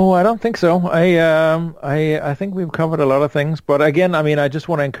 No, I don't think so. I think we've covered a lot of things. But again, I mean, I just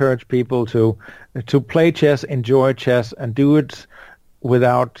want to encourage people to play chess, enjoy chess, and do it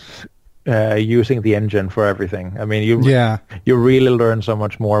without using the engine for everything. I mean, you really learn so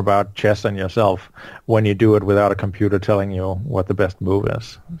much more about chess and yourself when you do it without a computer telling you what the best move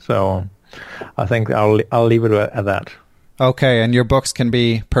is. So I think I'll leave it at that. Okay, and your books can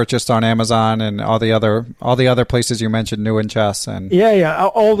be purchased on Amazon and all the other places you mentioned, New in Chess, and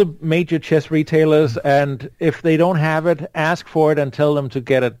all the major chess retailers. And if they don't have it, ask for it and tell them to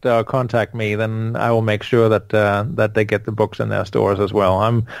get it. Contact me, then I will make sure that they get the books in their stores as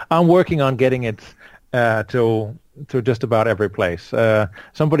well. I'm working on getting it to just about every place.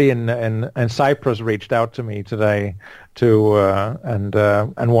 Somebody in Cyprus reached out to me today and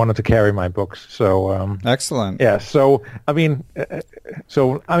wanted to carry my books. So excellent. Yeah. So I mean,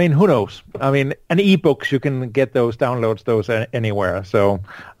 who knows? I mean, and ebooks, you can get those, downloads those anywhere. So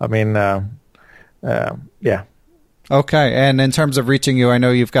I mean, yeah. Okay, and in terms of reaching you, I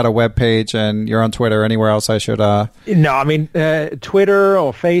know you've got a webpage and you're on Twitter. Anywhere else I should... No, I mean, Twitter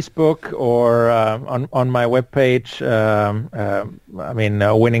or Facebook or on my webpage, I mean,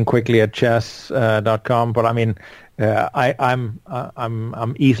 winningquickly@chess.com. But I mean,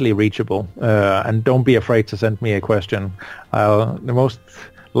 I'm easily reachable, and don't be afraid to send me a question. The most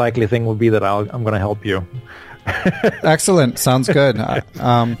likely thing will be that I'm going to help you. Excellent. Sounds good.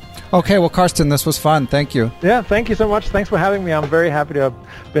 Okay, well, Carsten, this was fun. Thank you. Yeah, thank you so much. Thanks for having me. I'm very happy to have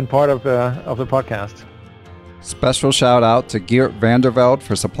been part of the podcast. Special shout out to Geert Vanderveld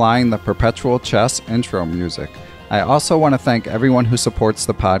for supplying the Perpetual Chess intro music. I also want to thank everyone who supports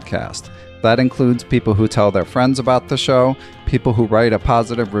the podcast. That includes people who tell their friends about the show, people who write a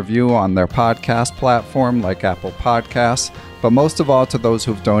positive review on their podcast platform like Apple Podcasts, but most of all to those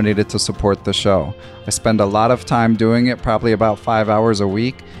who've donated to support the show. I spend a lot of time doing it, probably about 5 hours a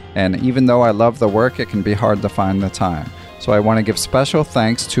week, and even though I love the work, it can be hard to find the time. So I want to give special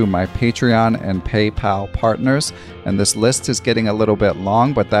thanks to my Patreon and PayPal partners, and this list is getting a little bit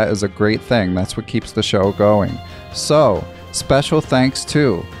long, but that is a great thing. That's what keeps the show going. So, special thanks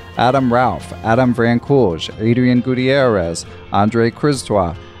to Adam Ralph, Adam Vrancoulge, Adrian Gutierrez, Andre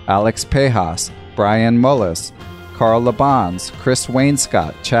Kristois, Alex Pejas, Brian Mullis, Carl Labons, Chris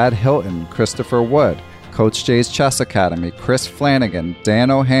Wainscott, Chad Hilton, Christopher Wood, Coach J's Chess Academy, Chris Flanagan, Dan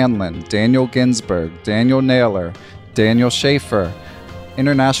O'Hanlon, Daniel Ginsberg, Daniel Naylor, Daniel Schaefer,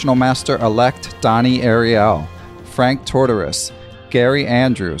 International Master-elect Donnie Ariel, Frank Tortoris, Gary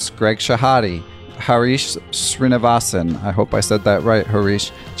Andrews, Greg Shahadi, Harish Srinivasan, I hope I said that right,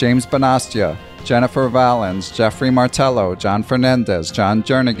 Harish, James Bonastia, Jennifer Valens, Jeffrey Martello, John Fernandez, John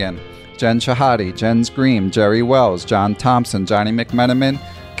Jernigan, Jen Shahadi, Jens Green, Jerry Wells, John Thompson, Johnny McMenamin,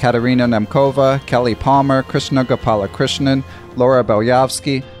 Katerina Nemkova, Kelly Palmer, Krishna Gopalakrishnan, Laura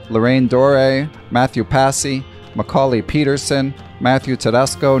Belyavsky, Lorraine Dore, Matthew Passy, Macaulay Peterson, Matthew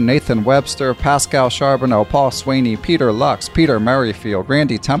Tedesco, Nathan Webster, Pascal Charbonneau, Paul Sweeney, Peter Lux, Peter Merrifield,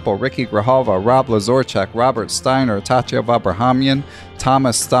 Randy Temple, Ricky Grijalva, Rob Lazorchek, Robert Steiner, Tatya Vabrahamian,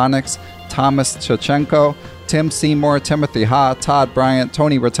 Thomas Stanix, Thomas Chachenko, Tim Seymour, Timothy Ha, Todd Bryant,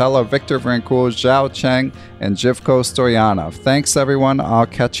 Tony Rotella, Victor Vrancoul, Zhao Cheng, and Jivko Stoyanov. Thanks, everyone. I'll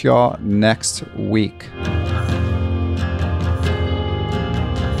catch y'all next week.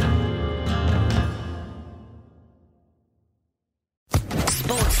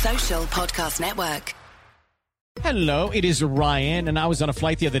 Sports Social Podcast Network. Hello, it is Ryan, and I was on a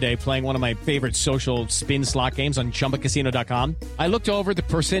flight the other day playing one of my favorite social spin slot games on ChumbaCasino.com. I looked over at the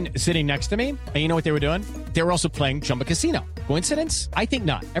person sitting next to me, and you know what they were doing? They were also playing Chumba Casino. Coincidence? I think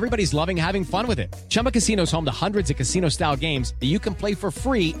not. Everybody's loving having fun with it. Chumba Casino is home to hundreds of casino-style games that you can play for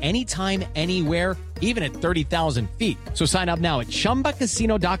free anytime, anywhere, even at 30,000 feet. So sign up now at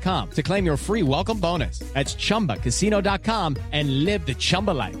ChumbaCasino.com to claim your free welcome bonus. That's ChumbaCasino.com and live the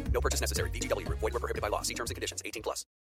Chumba life. No purchase necessary. VGW. Void where prohibited by law. See terms and conditions. 18+.